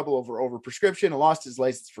more trouble over overprescription and lost his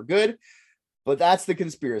license for good. But that's the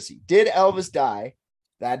conspiracy. Did Elvis die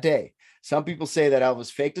that day? Some people say that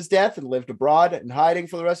Elvis faked his death and lived abroad in hiding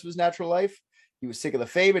for the rest of his natural life. He was sick of the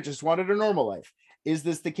fame and just wanted a normal life. Is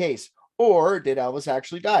this the case? Or did Elvis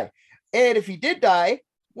actually die? And if he did die,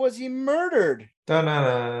 was he murdered?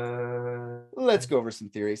 Da-na-na. Let's go over some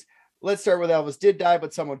theories. Let's start with Elvis did die,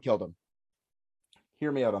 but someone killed him.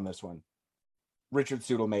 Hear me out on this one. Richard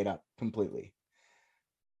Sudel made up completely.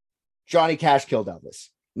 Johnny Cash killed Elvis.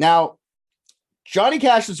 Now, Johnny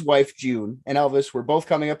Cash's wife, June, and Elvis were both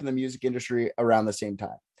coming up in the music industry around the same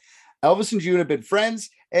time. Elvis and June had been friends,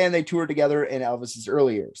 and they toured together in Elvis's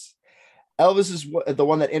early years. Elvis is the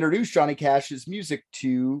one that introduced Johnny Cash's music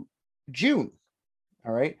to June.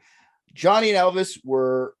 All right. Johnny and Elvis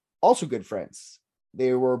were also good friends.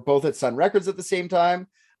 They were both at Sun Records at the same time,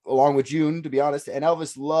 along with June, to be honest, and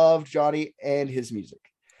Elvis loved Johnny and his music.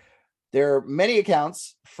 There are many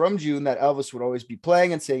accounts from June that Elvis would always be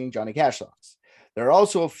playing and singing Johnny Cash songs. There are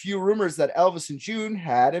also a few rumors that Elvis and June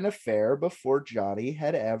had an affair before Johnny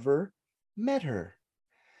had ever met her.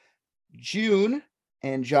 June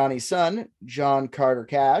and Johnny's son, John Carter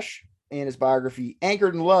Cash, in his biography,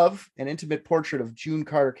 Anchored in Love, an intimate portrait of June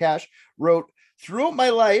Carter Cash, wrote, "Throughout my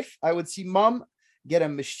life, I would see Mom get a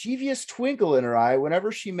mischievous twinkle in her eye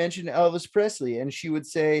whenever she mentioned Elvis Presley, and she would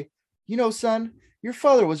say, 'You know, son, your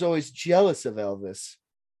father was always jealous of Elvis.'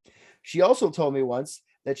 She also told me once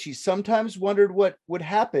that she sometimes wondered what would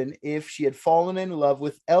happen if she had fallen in love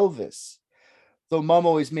with Elvis. Though Mom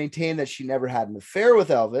always maintained that she never had an affair with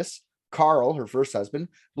Elvis, Carl, her first husband,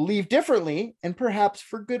 believed differently, and perhaps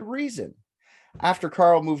for good reason. After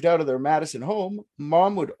Carl moved out of their Madison home,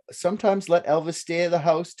 Mom would sometimes let Elvis stay at the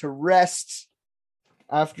house to rest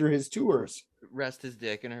after his tours. Rest his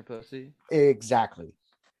dick in her pussy. Exactly.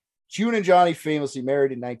 June and Johnny famously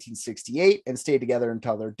married in 1968 and stayed together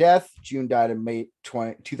until their death. June died in May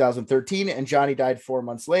 2013, and Johnny died 4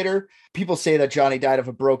 months later. People say that Johnny died of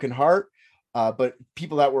a broken heart. But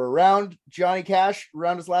people that were around Johnny Cash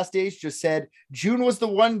around his last days just said June was the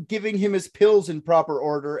one giving him his pills in proper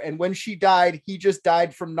order. And when she died, he just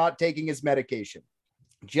died from not taking his medication.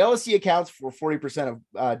 Jealousy accounts for 40%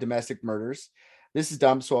 of domestic murders. This is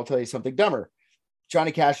dumb, so I'll tell you something dumber.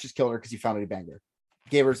 Johnny Cash just killed her because he found out he banged her.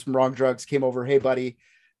 Gave her some wrong drugs, came over, hey, buddy.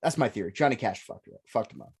 That's my theory. Johnny Cash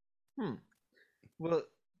fucked him up. Well,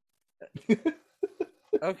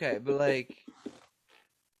 okay, but like...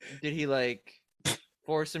 Did he like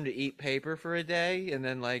force him to eat paper for a day and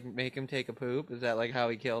then like make him take a poop? Is that like how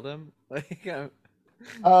he killed him? Like,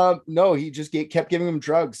 no, he just kept giving him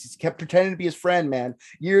drugs. He kept pretending to be his friend, man.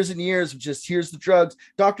 Years and years of just, here's the drugs.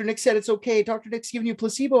 Dr. Nick said it's okay. Dr. Nick's giving you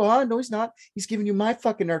placebo, huh? No, he's not. He's giving you my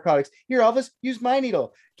fucking narcotics. Here, Elvis, use my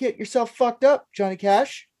needle. Get yourself fucked up, Johnny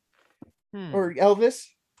Cash. Or Elvis.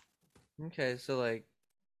 Okay, so like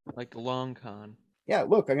the long con. Yeah,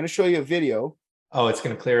 look, I'm going to show you a video. Oh, it's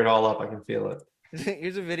going to clear it all up. I can feel it.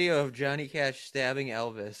 Here's a video of Johnny Cash stabbing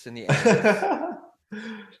Elvis in the ass.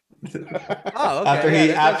 Oh,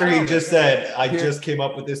 okay. After he just said, I just came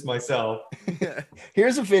up with this myself.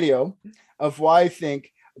 Here's a video of why I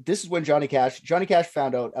think this is when Johnny Cash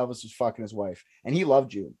found out Elvis was fucking his wife, and he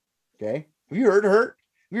loved June. Okay. Have you heard Hurt?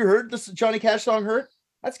 Have you heard this Johnny Cash song Hurt?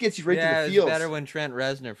 That gets you right to the feels. Yeah, it's better when Trent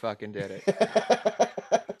Reznor fucking did it.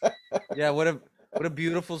 Yeah, what a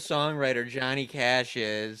beautiful songwriter Johnny Cash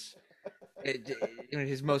is.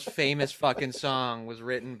 His most famous fucking song was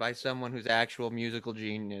written by someone who's actual musical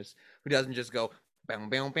genius, who doesn't just go boom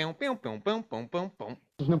boom boom boom boom boom boom boom boom.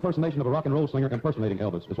 This is an impersonation of a rock and roll singer impersonating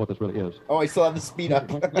Elvis, is what this really is. Oh, I still have the speed up.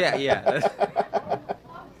 Yeah.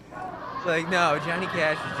 It's like, no, Johnny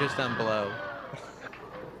Cash is just on blow.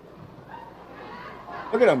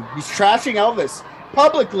 Look at him. He's trashing Elvis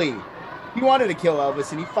publicly. He wanted to kill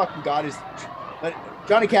Elvis, and he fucking got his... But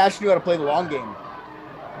Johnny Cash knew how to play the long game.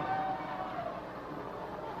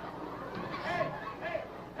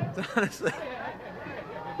 It's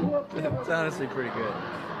honestly pretty good.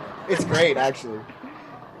 It's great, actually.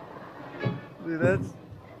 Dude,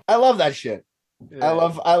 I love that shit. Yeah. I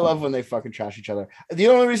love when they fucking trash each other. The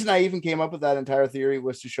only reason I even came up with that entire theory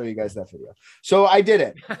was to show you guys that video. So I did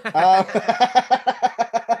it.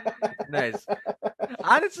 Nice.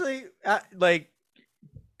 Honestly,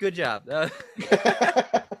 good job. All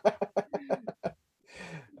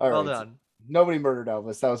Well right. done. Nobody murdered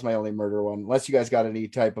Elvis. That was my only murder one. Unless you guys got any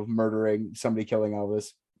type of murdering, somebody killing Elvis.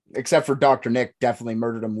 Except for Dr. Nick, definitely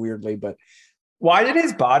murdered him weirdly. But why did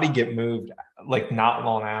his body get moved like not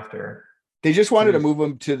long after? They just wanted to move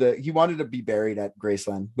him he wanted to be buried at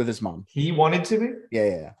Graceland with his mom. He wanted to be?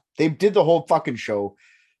 Yeah. They did the whole fucking show.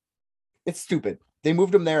 It's stupid. They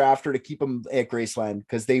moved him there after to keep him at Graceland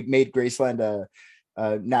because they made Graceland a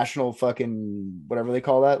national fucking whatever they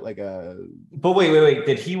call that, like a. But wait.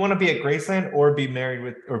 Did he want to be at Graceland or be married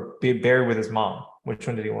with or be buried with his mom? Which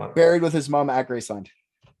one did he want? Buried with his mom at Graceland.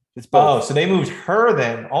 It's both. Oh, so they moved her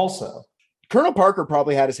then also. Colonel Parker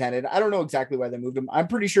probably had his hand in. I don't know exactly why they moved him. I'm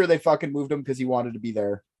pretty sure they fucking moved him because he wanted to be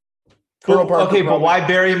there. Colonel Parker. Okay, but why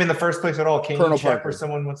bury him in the first place at all? Can Colonel you check Parker. where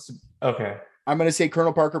someone wants to? Okay. I'm gonna say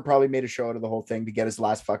Colonel Parker probably made a show out of the whole thing to get his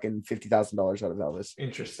last fucking $50,000 out of Elvis.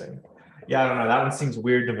 Interesting. Yeah, I don't know. That one seems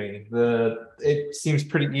weird to me. It seems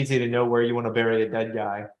pretty easy to know where you want to bury a dead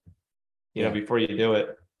guy, you know, before you do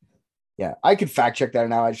it. Yeah, I could fact check that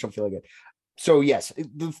now. I just don't feel like it. So yes,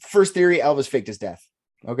 the first theory, Elvis faked his death.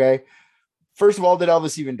 Okay. First of all, did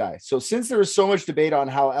Elvis even die? So since there was so much debate on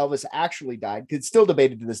how Elvis actually died, it's still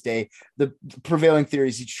debated to this day, the prevailing theory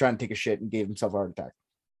is he's trying to take a shit and gave himself a heart attack.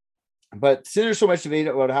 But since there's so much debate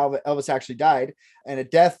about how Elvis actually died, and a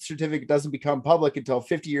death certificate doesn't become public until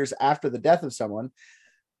 50 years after the death of someone,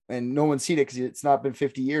 and no one's seen it because it's not been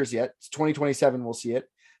 50 years yet. It's 2027, we'll see it.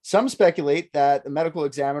 Some speculate that the medical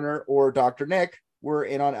examiner or Dr. Nick were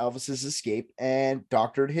in on Elvis's escape and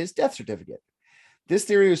doctored his death certificate. This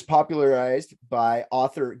theory was popularized by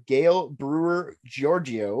author Gail Brewer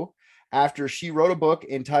Giorgio after she wrote a book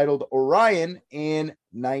entitled Orion in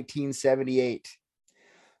 1978.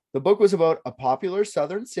 The book was about a popular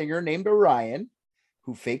Southern singer named Orion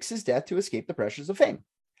who fakes his death to escape the pressures of fame.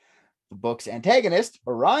 The book's antagonist,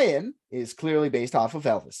 Orion, is clearly based off of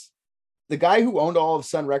Elvis. The guy who owned all of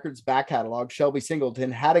Sun Records' back catalog, Shelby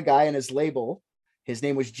Singleton, had a guy in his label. His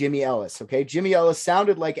name was Jimmy Ellis. Okay. Jimmy Ellis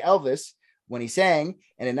sounded like Elvis when he sang.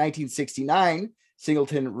 And in 1969,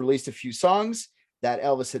 Singleton released a few songs that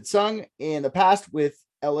Elvis had sung in the past with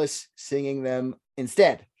Ellis singing them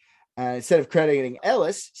instead. Instead of crediting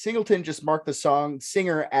Ellis, Singleton just marked the song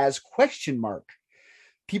singer as question mark.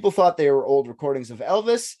 People thought they were old recordings of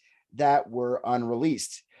Elvis that were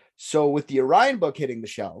unreleased. So with the Orion book hitting the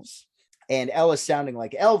shelves and Ellis sounding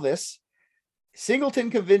like Elvis, Singleton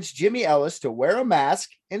convinced Jimmy Ellis to wear a mask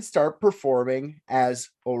and start performing as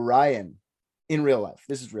Orion in real life.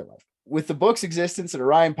 This is real life. With the book's existence and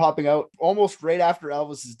Orion popping out almost right after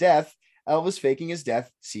Elvis's death, Elvis faking his death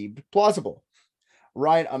seemed plausible.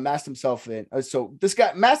 Orion unmasked himself in. So this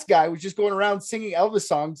guy, masked guy, was just going around singing Elvis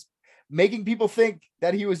songs, making people think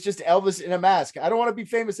that he was just Elvis in a mask. I don't want to be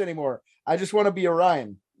famous anymore. I just want to be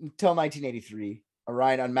Orion. Until 1983,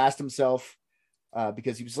 Orion unmasked himself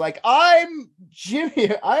because he was like, I'm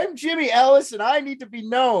Jimmy Ellis, and I need to be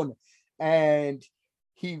known. And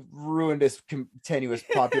he ruined his continuous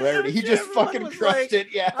popularity. He just fucking crushed it.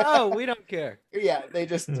 Yeah. Oh, we don't care. Yeah, they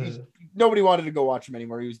just nobody wanted to go watch him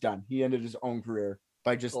anymore. He was done. He ended his own career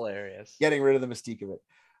by just Hilarious. getting rid of the mystique of it.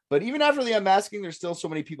 But even after the unmasking, there's still so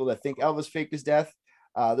many people that think Elvis faked his death.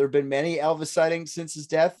 There have been many Elvis sightings since his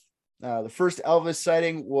death. The first Elvis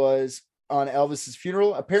sighting was on Elvis's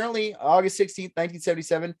funeral. Apparently, August 16th,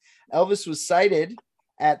 1977, Elvis was sighted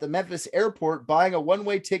at the Memphis airport buying a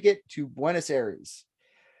one-way ticket to Buenos Aires.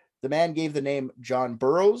 The man gave the name John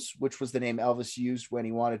Burroughs, which was the name Elvis used when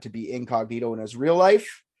he wanted to be incognito in his real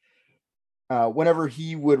life. Whenever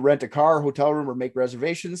he would rent a car, hotel room, or make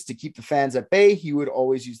reservations to keep the fans at bay, he would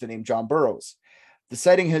always use the name John Burroughs. The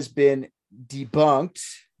sighting has been debunked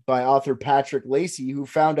by author Patrick Lacey, who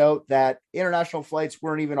found out that international flights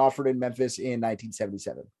weren't even offered in Memphis in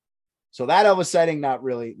 1977. So that Elvis sighting, not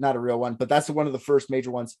a real one, but that's one of the first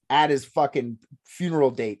major ones. At his fucking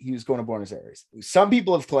funeral date, he was going to Buenos Aires. Some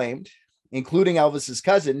people have claimed, including Elvis's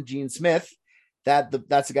cousin, Gene Smith, that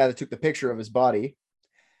that's the guy that took the picture of his body,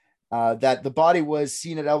 that the body was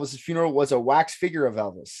seen at Elvis's funeral was a wax figure of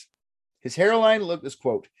Elvis. His hairline looked, this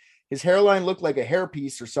quote, his hairline looked like a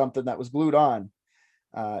hairpiece or something that was glued on.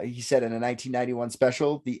 He said in a 1991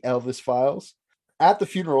 special, The Elvis Files. At the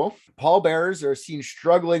funeral, pallbearers are seen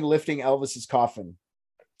struggling lifting Elvis's coffin.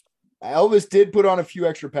 Elvis did put on a few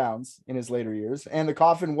extra pounds in his later years, and the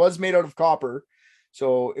coffin was made out of copper.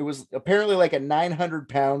 So it was apparently like a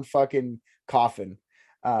 900-pound fucking coffin.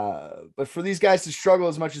 But for these guys to struggle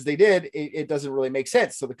as much as they did, it doesn't really make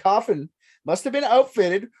sense. So the coffin must have been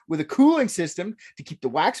outfitted with a cooling system to keep the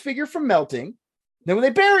wax figure from melting. Then when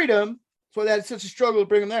they buried him, that's why they had such a struggle to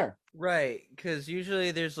bring him there. Right, because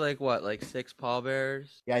usually there's like 6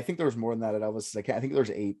 pallbearers? Yeah, I think there was more than that at Elvis. I think there was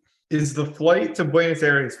 8. Is the flight to Buenos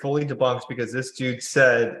Aires fully debunked because this dude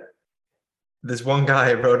said, this one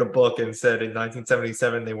guy wrote a book and said in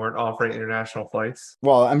 1977 they weren't offering international flights?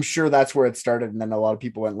 Well, I'm sure that's where it started, and then a lot of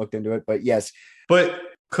people went and looked into it. But yes. But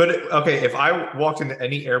if I walked into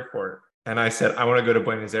any airport and I said, I want to go to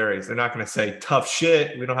Buenos Aires, they're not going to say, tough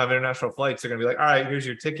shit, we don't have international flights. They're going to be like, all right, here's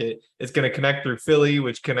your ticket. It's going to connect through Philly,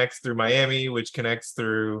 which connects through Miami, which connects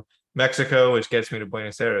through Mexico, which gets me to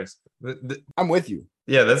Buenos Aires. I'm with you.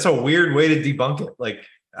 Yeah, that's a weird way to debunk it. Like,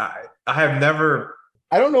 I have never...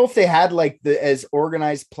 I don't know if they had as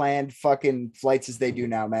organized, planned fucking flights as they do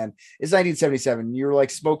now, man. It's 1977. You were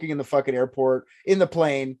smoking in the fucking airport, in the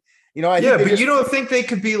plane. You know, you don't think they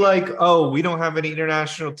could be like, oh, we don't have any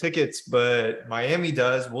international tickets, but Miami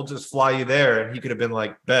does. We'll just fly you there. And he could have been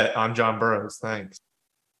like, bet, I'm John Burroughs. Thanks.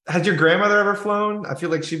 Has your grandmother ever flown? I feel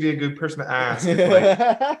like she'd be a good person to ask. If,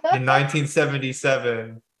 in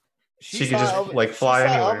 1977, she could just fly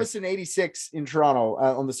anywhere. Elvis in 86 in Toronto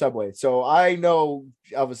on the subway. So I know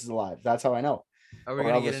Elvis is alive. That's how I know. Are we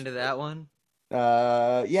going to get into that one?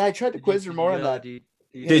 Yeah, I tried to quiz her more on that.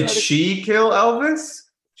 Did she kill Elvis?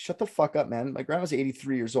 Shut the fuck up, man. My grandma's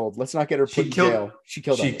 83 years old. Let's not get her put in jail. She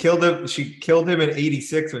killed him. She killed him in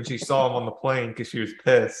 86 when she saw him on the plane because she was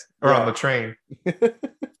pissed. Or on the train.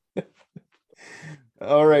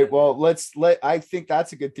 All right. Well, I think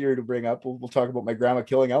that's a good theory to bring up. We'll talk about my grandma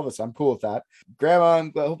killing Elvis. I'm cool with that. Grandma,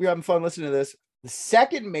 I hope you're having fun listening to this. The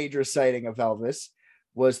second major sighting of Elvis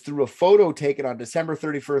was through a photo taken on December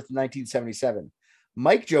 31st, 1977.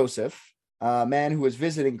 Mike Joseph, a man who was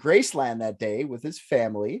visiting Graceland that day with his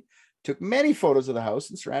family, took many photos of the house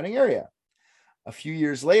and surrounding area. A few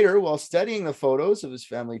years later, while studying the photos of his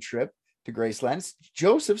family trip to Graceland,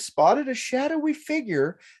 Joseph spotted a shadowy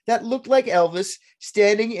figure that looked like Elvis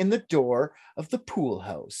standing in the door of the pool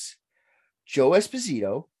house. Joe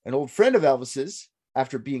Esposito, an old friend of Elvis's,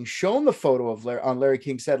 after being shown the photo of on Larry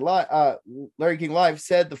King Larry King Live,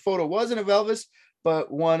 said the photo wasn't of Elvis,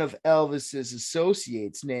 but one of Elvis's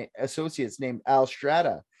associates named Al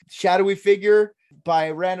Strata. Shadowy figure by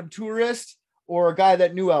a random tourist or a guy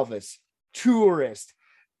that knew Elvis. Tourist.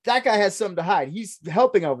 That guy has something to hide. He's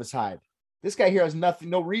helping Elvis hide. This guy here has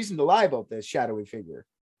no reason to lie about this shadowy figure.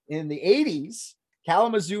 In the 80s,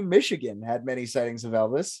 Kalamazoo, Michigan had many sightings of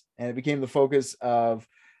Elvis, and it became the focus of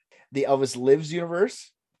the Elvis Lives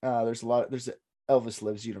universe. There's a Elvis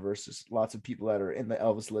Lives universe. There's lots of people that are in the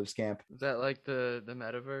Elvis Lives camp. Is that like the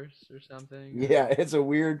metaverse or something? Yeah, it's a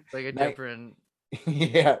weird, like a different.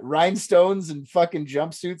 Yeah, rhinestones and fucking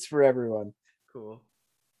jumpsuits for everyone. Cool.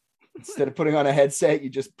 Instead of putting on a headset, you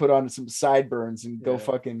just put on some sideburns and go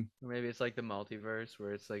fucking. Or maybe it's like the multiverse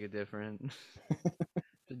where it's like a different,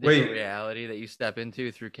 reality that you step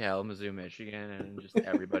into through Kalamazoo, Michigan, and just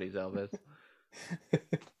everybody's Elvis.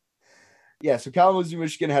 Yeah, so Kalamazoo,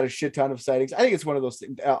 Michigan had a shit ton of sightings. I think it's one of those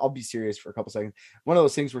things. I'll be serious for a couple seconds. One of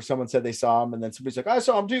those things where someone said they saw him, and then somebody's like, "I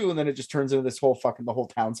saw him too," and then it just turns into this whole the whole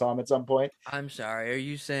town saw him at some point. I'm sorry. Are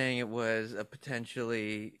you saying it was a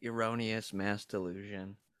potentially erroneous mass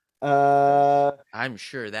delusion? I'm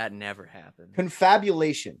sure that never happened.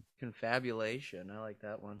 Confabulation. Confabulation. I like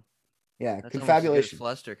that one. Yeah, That's confabulation.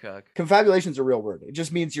 Flustercuck. Confabulation is a real word. It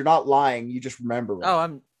just means you're not lying. You just remember. Oh,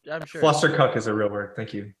 I'm sure. Flustercuck is a real word.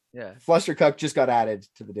 Thank you. Yeah. Flustercuck just got added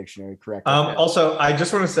to the dictionary, correct? Also, I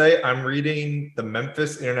just want to say I'm reading the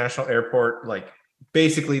Memphis International Airport, like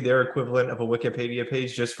basically their equivalent of a Wikipedia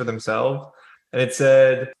page just for themselves. And it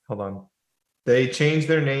said, hold on. They changed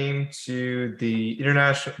their name to the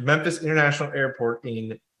Memphis International Airport in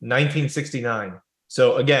 1969.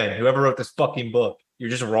 So again, whoever wrote this fucking book, you're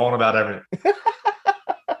just wrong about everything.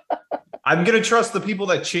 I'm going to trust the people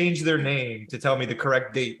that changed their name to tell me the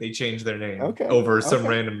correct date they changed their name over some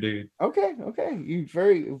random dude. Okay. You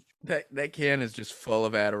very... That can is just full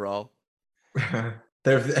of Adderall.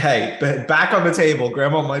 Hey, back on the table.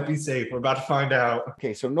 Grandma might be safe. We're about to find out.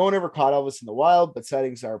 Okay, so no one ever caught Elvis in the wild, but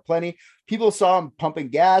sightings are plenty. People saw him pumping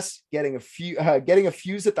gas, getting a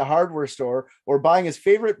fuse at the hardware store, or buying his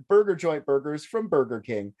favorite burger joint burgers from Burger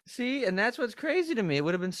King. See, and that's what's crazy to me. It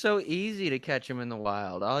would have been so easy to catch him in the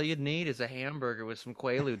wild. All you'd need is a hamburger with some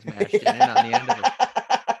Quaaludes mashed in it on the end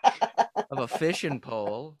of a fishing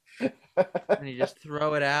pole. And you just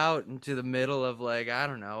throw it out into the middle of, like, I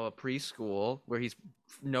don't know, a preschool where he's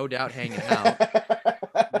no doubt hanging out.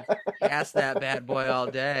 Cast that bad boy all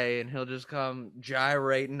day, and he'll just come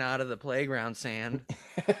gyrating out of the playground sand.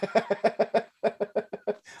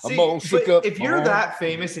 See, if you're that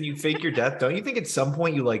famous and you fake your death, don't you think at some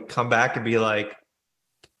point you like come back and be like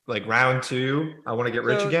round two, I want to get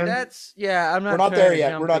rich again? I'm not. We're not there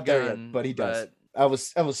yet. We're not there yet, but he does.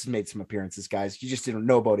 Elvis has made some appearances, guys. You just didn't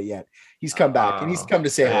know about it yet. He's come back, and he's come to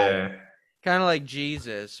say hi. Kind of like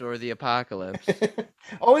Jesus or the apocalypse.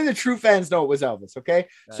 Only the true fans know it was Elvis, okay?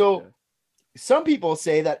 Gotcha. So some people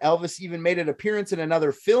say that Elvis even made an appearance in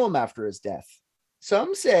another film after his death.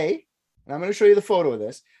 Some say, and I'm going to show you the photo of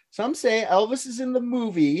this, some say Elvis is in the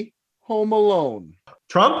movie Home Alone.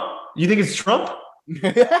 Trump? You think it's Trump?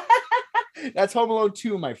 That's Home Alone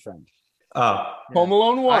 2, my friend. Oh, Home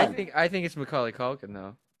Alone 1. I think it's Macaulay Culkin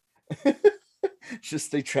though. Just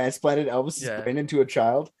they transplanted Elvis's brain into a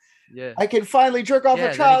child. Yeah, I can finally jerk off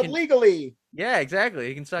a child legally. Yeah, exactly.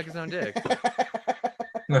 He can suck his own dick.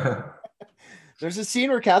 There's a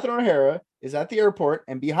scene where Catherine O'Hara is at the airport,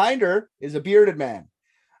 and behind her is a bearded man.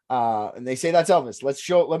 And they say that's Elvis.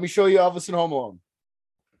 Let me show you Elvis in Home Alone.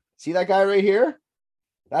 See that guy right here?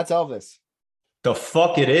 That's Elvis. The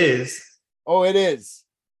fuck it is. Oh, it is.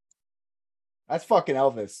 That's fucking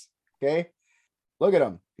Elvis. Okay. Look at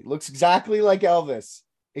him. He looks exactly like Elvis.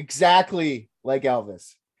 Exactly like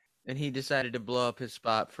Elvis. And he decided to blow up his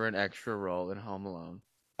spot for an extra role in Home Alone.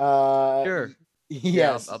 Sure.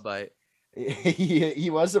 Yes. Yeah, I'll bite. He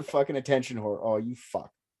was a fucking attention whore. Oh, you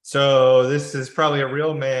fuck. So this is probably a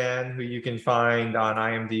real man who you can find on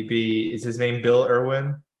IMDb. Is his name Bill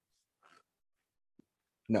Irwin?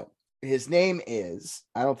 No. His name is,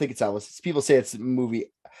 I don't think it's Elvis. People say it's a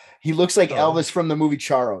movie. He looks like Elvis from the movie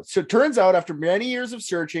Charo. So it turns out after many years of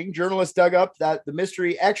searching, journalists dug up that the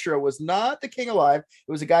mystery extra was not the king alive.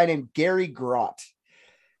 It was a guy named Gary Grott.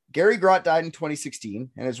 Gary Grott died in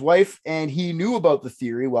 2016, and his wife and he knew about the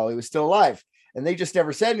theory while he was still alive. And they just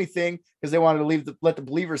never said anything because they wanted to let the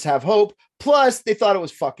believers have hope. Plus, they thought it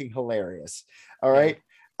was fucking hilarious. All right.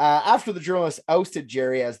 After the journalists ousted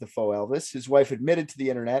Jerry as the faux Elvis, his wife admitted to the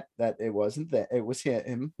internet that it wasn't that it was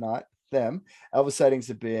him, not them. Elvis sightings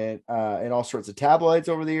have been in all sorts of tabloids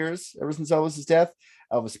over the years, ever since Elvis's death.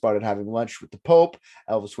 Elvis spotted having lunch with the Pope.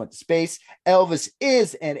 Elvis went to space. Elvis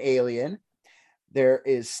is an alien. There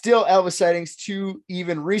is still Elvis sightings too,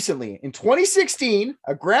 even recently. In 2016,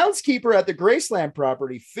 a groundskeeper at the Graceland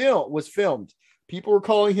property was filmed. People were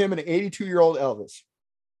calling him an 82-year-old Elvis.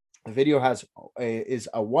 The video is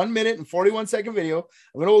a 1 minute and 41 second video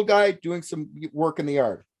of an old guy doing some work in the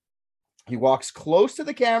yard. He walks close to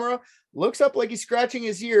the camera, looks up like he's scratching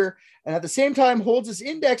his ear, and at the same time holds his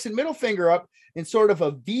index and middle finger up in sort of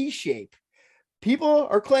a V shape. People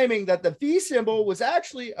are claiming that the V symbol was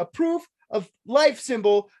actually a proof of life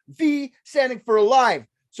symbol, V standing for alive.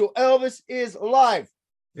 So Elvis is alive.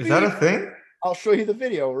 Is that a thing? I'll show you the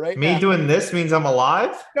video right now. Me doing this means I'm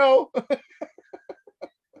alive? No.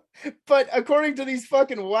 But according to these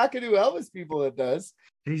fucking wackadoo Elvis people, it does.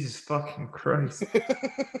 Jesus fucking Christ.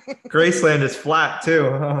 Graceland is flat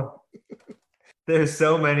too, huh? There's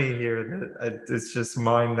so many here that it's just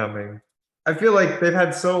mind-numbing. I feel like they've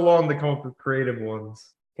had so long to come up with creative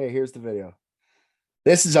ones. Okay, here's the video.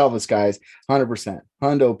 This is Elvis, guys. 100%.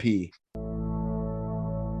 Hundo P. I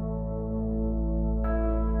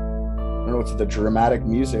don't know what's the dramatic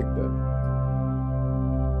music, but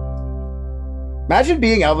imagine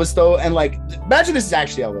being Elvis though, and like imagine this is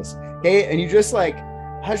actually Elvis. Okay, and you just like,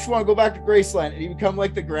 I just want to go back to Graceland, and you become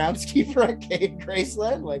like the groundskeeper at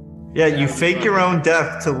Graceland, like. Yeah, you fake your own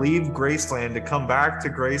death to leave Graceland to come back to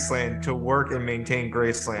Graceland to work and maintain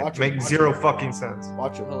Graceland. Make zero fucking sense.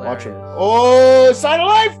 Watch it. Watch it. Oh, sign of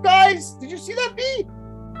life, guys! Did you see that bee?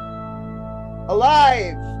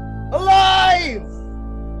 Alive! Alive!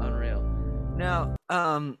 Unreal. Now,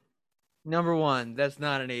 number one, that's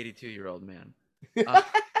not an 82-year-old man.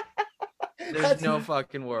 There's no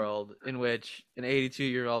fucking world in which an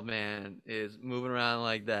 82-year-old man is moving around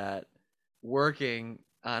like that, working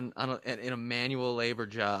in a manual labor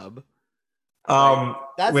job.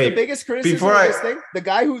 That's the biggest criticism of this thing. The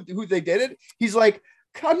guy who they did it, he's like,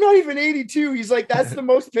 I'm not even 82. He's like, that's the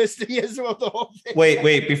most pissed he is about the whole thing.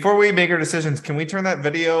 Wait. Before we make our decisions, can we turn that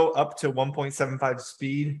video up to 1.75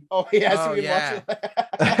 speed? Oh, yeah. So we can watch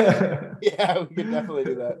it. Yeah, we can definitely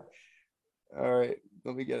do that. All right.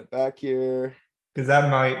 Let me get it back here. Because that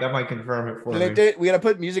might confirm it for me. We got to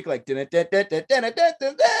put music like...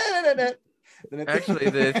 Actually,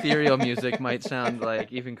 the ethereal music might sound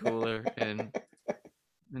like even cooler in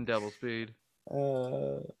double speed.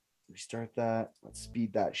 Restart that. Let's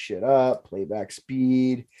speed that shit up. Playback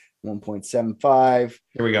speed 1.75.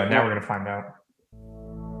 Here we go. Now we're gonna find out.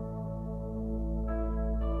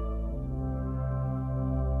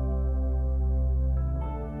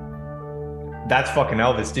 That's fucking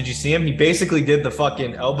Elvis. Did you see him? He basically did the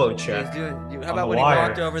fucking elbow check. How about when he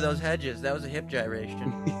walked over those hedges? That was a hip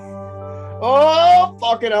gyration. Oh,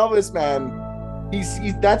 fucking Elvis, man. He's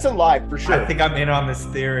that's alive for sure. I think I'm in on this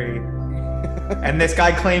theory. And this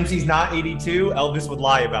guy claims he's not 82. Elvis would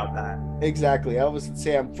lie about that. Exactly. Elvis would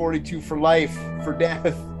say, I'm 42 for life, for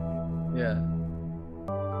death. Yeah.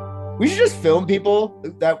 We should just film people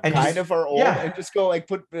that and kind of are old and just go like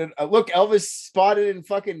look, Elvis spotted in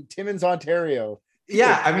fucking Timmins, Ontario.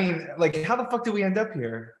 Yeah, I mean, like, how the fuck did we end up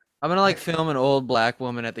here? I'm gonna like film an old black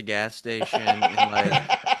woman at the gas station in like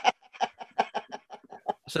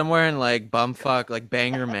somewhere in like bumfuck, like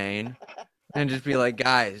Bangor, Maine, and just be like,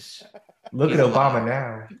 guys, look at Obama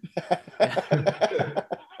now.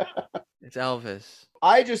 It's Elvis.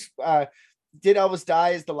 I just did Elvis die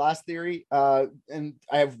is the last theory, and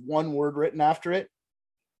I have one word written after it,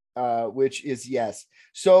 which is yes.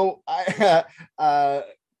 So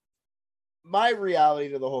my reality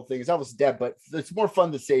to the whole thing is Elvis is dead, but it's more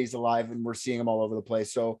fun to say he's alive, and we're seeing him all over the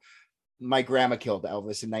place. So my grandma killed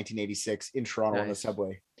Elvis in 1986 in Toronto on the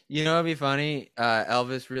subway. You know, it'd be funny.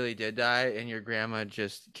 Elvis really did die, and your grandma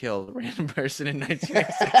just killed a random person in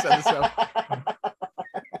 1986 on the subway.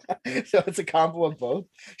 So it's a combo of both.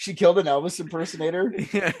 She killed an Elvis impersonator.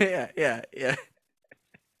 Yeah. Yeah.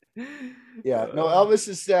 No, Elvis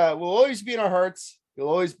is will always be in our hearts. He'll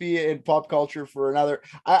always be in pop culture for another.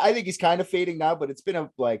 I think he's kind of fading now, but it's been a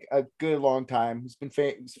good long time. He's been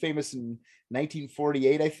famous in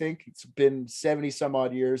 1948, I think. It's been 70 some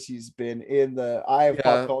odd years. He's been in the eye of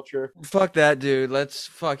pop culture. Fuck that dude. Let's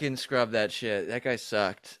fucking scrub that shit. That guy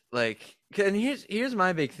sucked. Like, and here's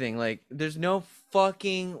my big thing. Like, there's no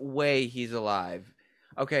fucking way he's alive.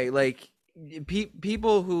 Okay, like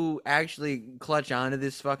people who actually clutch onto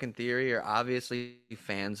this fucking theory are obviously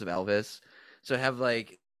fans of Elvis. So have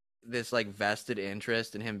like this like vested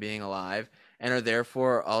interest in him being alive and are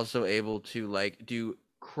therefore also able to like do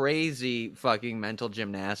crazy fucking mental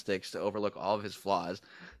gymnastics to overlook all of his flaws.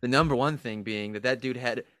 The number one thing being that dude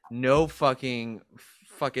had no fucking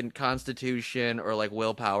fucking constitution or like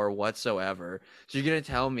willpower whatsoever. So you're gonna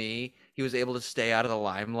tell me he was able to stay out of the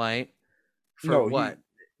limelight for No, what?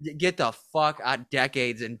 Get the fuck out,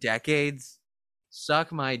 decades and decades.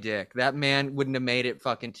 Suck my dick. That man wouldn't have made it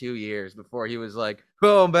fucking 2 years before he was like,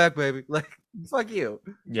 "Oh, I'm back, baby." Like, fuck you.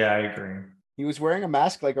 Yeah, I agree. he was wearing a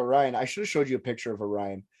mask like Orion. I should have showed you a picture of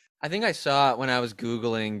Orion. I think I saw it when I was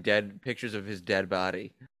Googling dead pictures of his dead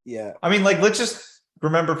body. Yeah. I mean, like, let's just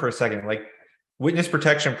remember for a second, like, witness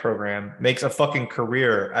protection program makes a fucking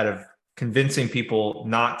career out of convincing people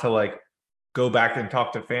not to like go back and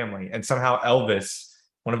talk to family. And somehow Elvis,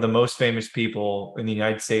 one of the most famous people in the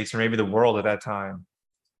United States or maybe the world at that time,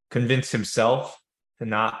 convinced himself to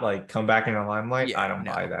not like come back in the limelight. Yeah, I don't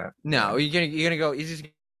no. buy that. No, you're gonna go. He's just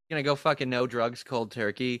gonna go fucking no drugs, cold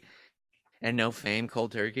turkey, and no fame,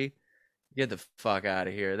 cold turkey. Get the fuck out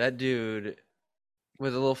of here. That dude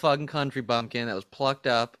was a little fucking country bumpkin that was plucked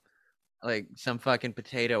up like some fucking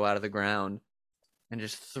potato out of the ground and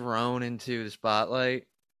just thrown into the spotlight.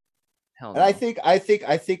 Hell no. And I think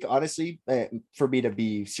honestly, for me to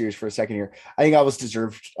be serious for a second here, I think Elvis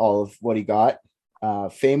deserved all of what he got,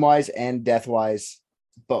 fame wise and death wise,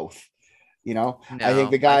 both. You know, No, I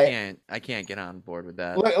think the guy. I can't get on board with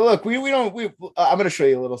that. Look, we don't. I'm going to show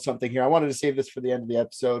you a little something here. I wanted to save this for the end of the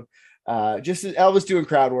episode. Just Elvis doing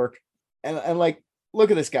crowd work, and like,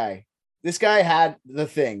 look at this guy. This guy had the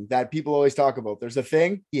thing that people always talk about. There's a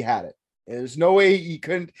thing, he had it. There's no way he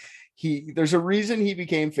couldn't. There's a reason he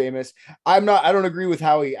became famous. I don't agree with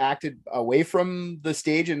how he acted away from the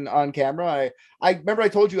stage and on camera. I remember I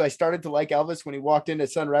told you I started to like Elvis when he walked into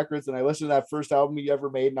Sun Records and I listened to that first album he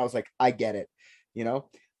ever made and I was like, I get it. You know,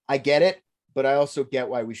 I get it, but I also get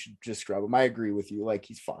why we should just scrub him. I agree with you. Like,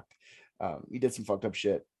 he's fucked. He did some fucked up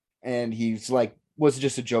shit and he's like, was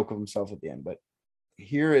just a joke of himself at the end, but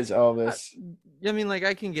here is Elvis. I mean, like,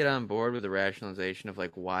 I can get on board with the rationalization of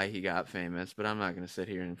like why he got famous, but I'm not gonna sit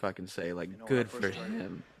here and fucking say like good for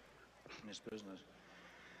him.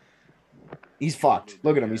 He's fucked.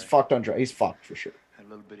 Look at him. He's fucked on drugs. He's fucked for sure. Had a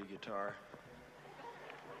little bitty guitar.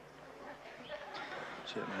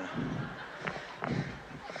 That's it, man.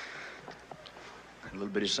 Had a little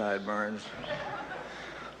bitty sideburns.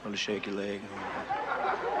 A little shaky leg.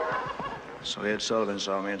 So Ed Sullivan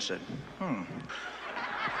saw me and said, So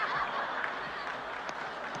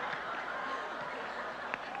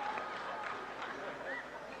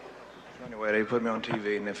anyway, they put me on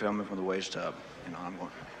TV and they filmed me from the waist up. You know, I'm going.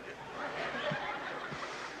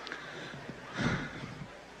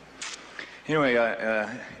 Anyway,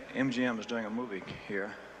 MGM is doing a movie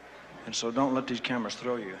here, and so don't let these cameras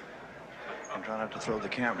throw you. And try not to throw the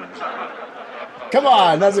cameras. Come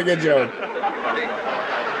on, that's a good joke.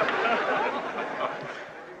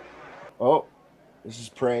 Oh, this is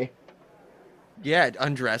Prey. Yeah,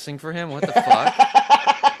 undressing for him. What the fuck?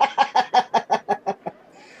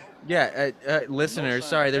 Yeah, listeners,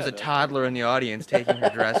 sorry, there's a toddler in the audience taking her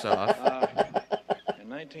dress off. In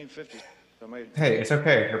 1950, I made. Hey, it's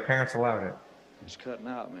okay. Her parents allowed it. It's cutting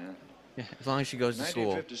out, man. Yeah, as long as she goes to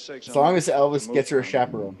school. As long as Elvis gets her a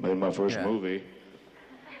chaperone. Made my first Yeah. movie.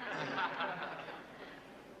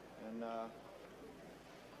 And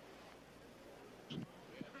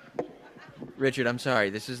Richard, I'm sorry.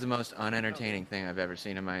 This is the most unentertaining thing I've ever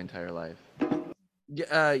seen in my entire life.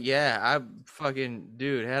 Yeah, I fucking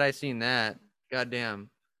dude. Had I seen that, goddamn.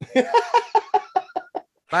 If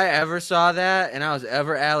I ever saw that and I was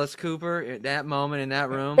ever Alice Cooper at that moment in that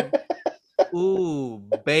room, ooh,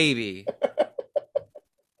 baby.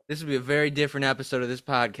 This would be a very different episode of this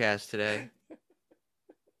podcast today.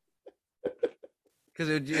 Because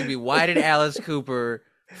it'd be, why did Alice Cooper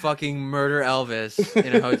fucking murder Elvis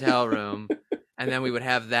in a hotel room? And then we would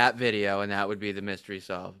have that video and that would be the mystery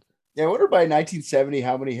solved. Yeah, I wonder by 1970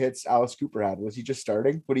 how many hits Alice Cooper had. Was he just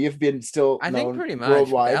starting? Would he have been still I known think pretty much.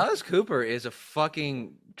 worldwide? Alice Cooper is a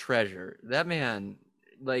fucking treasure. That man,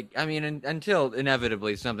 like, I mean, until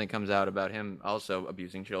inevitably something comes out about him also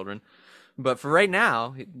abusing children. But for right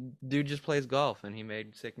now, dude just plays golf and he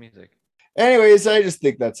made sick music. Anyways, I just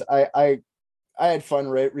think that's I had fun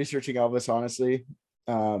researching Elvis, honestly.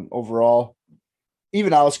 Overall,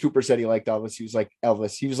 even Alice Cooper said he liked Elvis. He was like,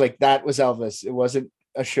 Elvis. He was like, that was Elvis. It wasn't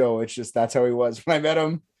a show. It's just that's how he was when I met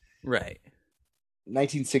him. Right.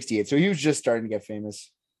 1968. So he was just starting to get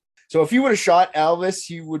famous. So if he would have shot Elvis,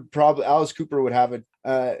 he would probably Alice Cooper would have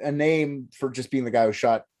a name for just being the guy who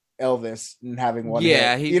shot Elvis and having one.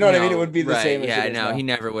 Yeah, hit. You know what I mean? It would be the right, same. Yeah, as no, he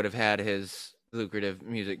never would have had his lucrative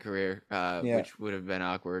music career, which would have been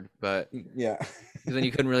awkward. But yeah, because then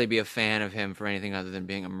you couldn't really be a fan of him for anything other than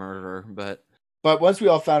being a murderer. But once we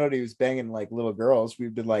all found out he was banging like little girls,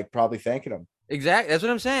 we've been like probably thanking him. Exactly. That's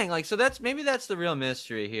what I'm saying. Like, so maybe that's the real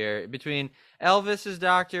mystery here between Elvis's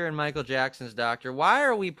doctor and Michael Jackson's doctor. Why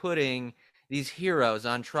are we putting these heroes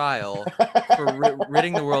on trial for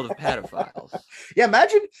ridding the world of pedophiles? Yeah,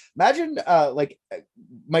 imagine like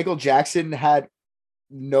Michael Jackson had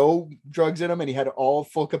no drugs in him and he had all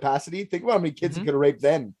full capacity. Think about how many kids he could have raped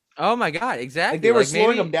then. Oh my God, exactly. Like they were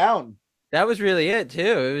slowing him down. That was really it too.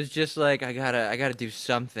 It was just like I gotta do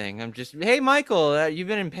something. I'm just, hey Michael, you've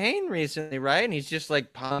been in pain recently, right? And he's just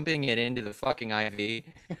like pumping it into the fucking IV,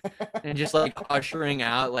 and just like ushering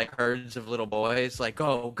out like herds of little boys, like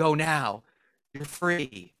go now, you're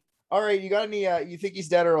free. All right, you got any? You think he's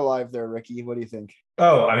dead or alive there, Ricky? What do you think?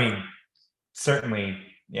 Oh, I mean, certainly,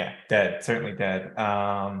 yeah, dead. Certainly dead.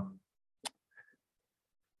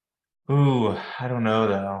 Ooh, I don't know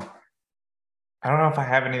though. I don't know if I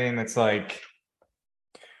have anything that's like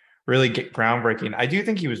really groundbreaking. I do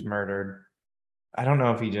think he was murdered. I don't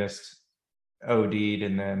know if he just OD'd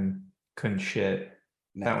and then couldn't shit.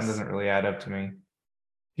 Nice. That one doesn't really add up to me.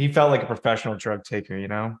 He felt like a professional drug taker, you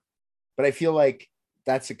know? But I feel like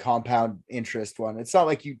that's a compound interest one. It's not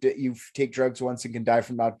like you take drugs once and can die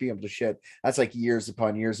from not being able to shit. That's like years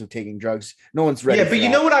upon years of taking drugs. No one's ready. Yeah, but you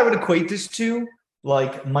know what I would equate this to?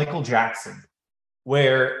 Like Michael Jackson,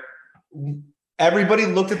 where everybody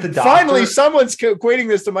looked at the doctor. Finally, someone's equating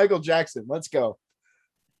this to Michael Jackson. Let's go.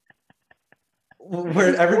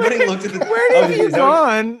 Where everybody looked at the. Where have you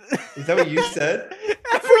gone? Is that what you said?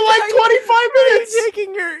 For like 25 minutes. Are you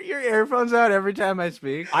taking your earphones out every time I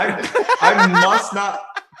speak? I must not.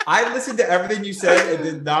 I listened to everything you said and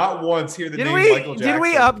did not once hear the name Michael Jackson. Did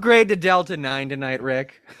we upgrade to Delta 9 tonight,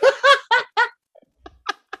 Rick?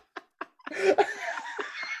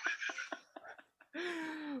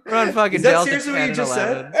 We're on fucking Is that Delta seriously 10 what you just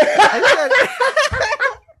 11. said?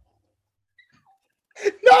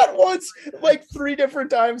 Not once, like 3 different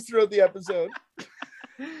times throughout the episode.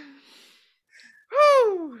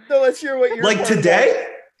 So let's hear what you're like today.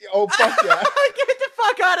 Oh fuck yeah! Get the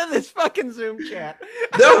fuck out of this fucking Zoom chat.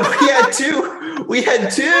 No, we had two. We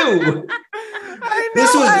had two.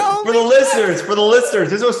 This was for the listeners. For the listeners,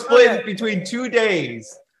 this was split between 2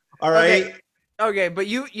 days. All right. Okay, but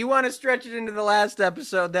you want to stretch it into the last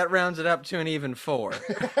episode that rounds it up to an even 4.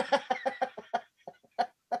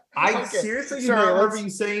 I seriously do not remember you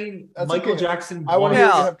saying Michael Jackson. I want to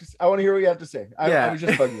hear what you have to say. I was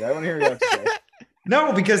just bugging you. I want to hear what you have to say.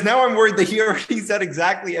 No, because now I'm worried that he already said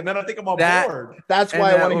exactly, and then I think I'm on board. That's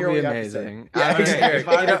why I want to hear what you have to say. Yeah, okay.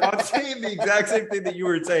 If I'm saying the exact same thing that you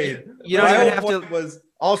were saying, you don't even have to.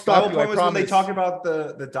 I'll stop you. I promise. When they talk about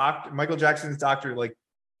the doctor, Michael Jackson's doctor, like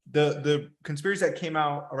the conspiracy that came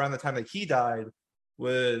out around the time that he died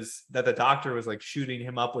was that the doctor was like shooting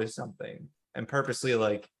him up with something and purposely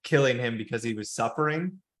like killing him because he was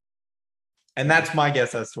suffering. And that's my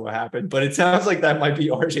guess as to what happened, but it sounds like that might be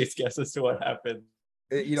RJ's guess as to what happened.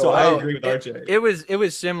 I agree with RJ. It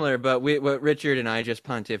was similar, but what Richard and I just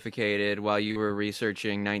pontificated while you were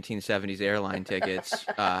researching 1970s airline tickets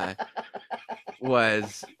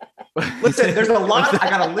was. Listen, there's a lot. I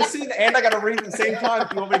gotta listen and I gotta read at the same time.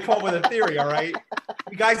 If you want me to come up with a theory, all right?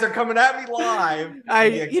 You guys are coming at me live.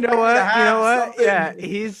 You know what? Yeah,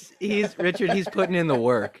 he's Richard. He's putting in the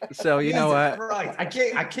work. So you know what? Right. I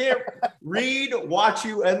can't read, watch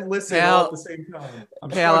you, and listen all at the same time.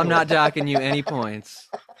 I'm not docking you any points.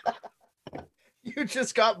 You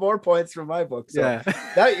just got more points from my book. So yeah.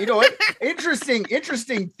 That, you know what?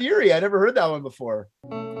 Interesting theory. I never heard that one before.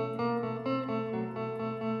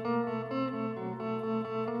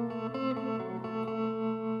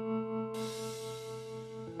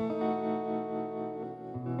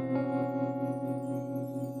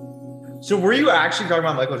 So were you actually talking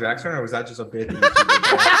about Michael Jackson, or was that just a bit?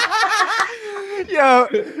 Yo,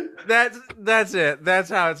 that's it. That's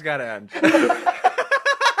how it's got to end.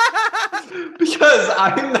 Because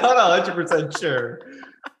I'm not 100% sure.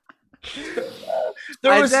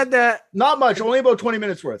 I said that. Not much, only about 20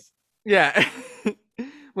 minutes worth. Yeah.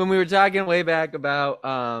 When we were talking way back about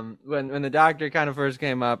when the doctor kind of first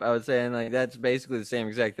came up, I was saying like that's basically the same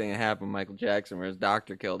exact thing that happened with Michael Jackson, where his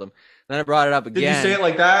doctor killed him. Then I brought it up again. Did you say it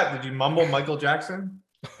like that? Did you mumble Michael Jackson?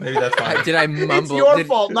 Maybe that's fine. Did I mumble? It's your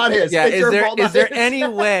fault, not his. Yeah. It's is there any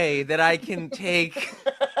way that I can take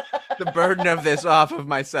the burden of this off of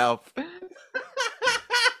myself?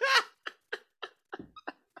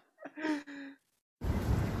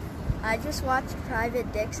 I just watched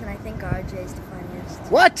Private Dicks, and I think RJ's the funniest.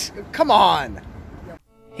 What? Come on.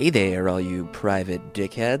 Hey there, all you private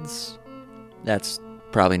dickheads. That's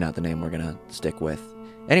probably not the name we're going to stick with.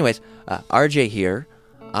 Anyways, RJ here.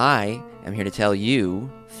 I am here to tell you,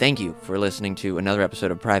 thank you for listening to another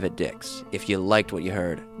episode of Private Dicks. If you liked what you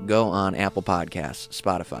heard, go on Apple Podcasts,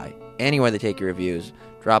 Spotify, anywhere they take your reviews,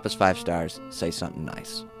 drop us 5 stars, say something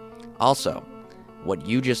nice. Also, what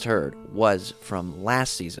you just heard was from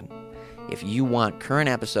last season. If you want current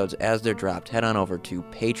episodes as they're dropped, head on over to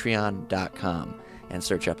patreon.com and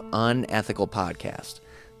search up Unethical Podcast.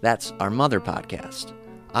 That's our mother podcast.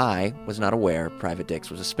 I was not aware Private Dicks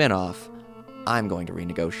was a spinoff. I'm going to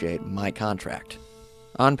renegotiate my contract.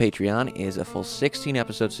 On Patreon is a full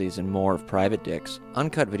 16-episode season, more of Private Dicks,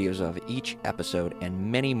 uncut videos of each episode,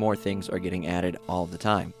 and many more things are getting added all the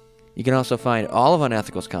time. You can also find all of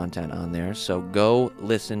Unethical's content on there, so go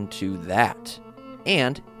listen to that.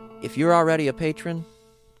 And if you're already a patron,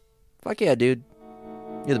 fuck yeah, dude.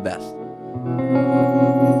 You're the best.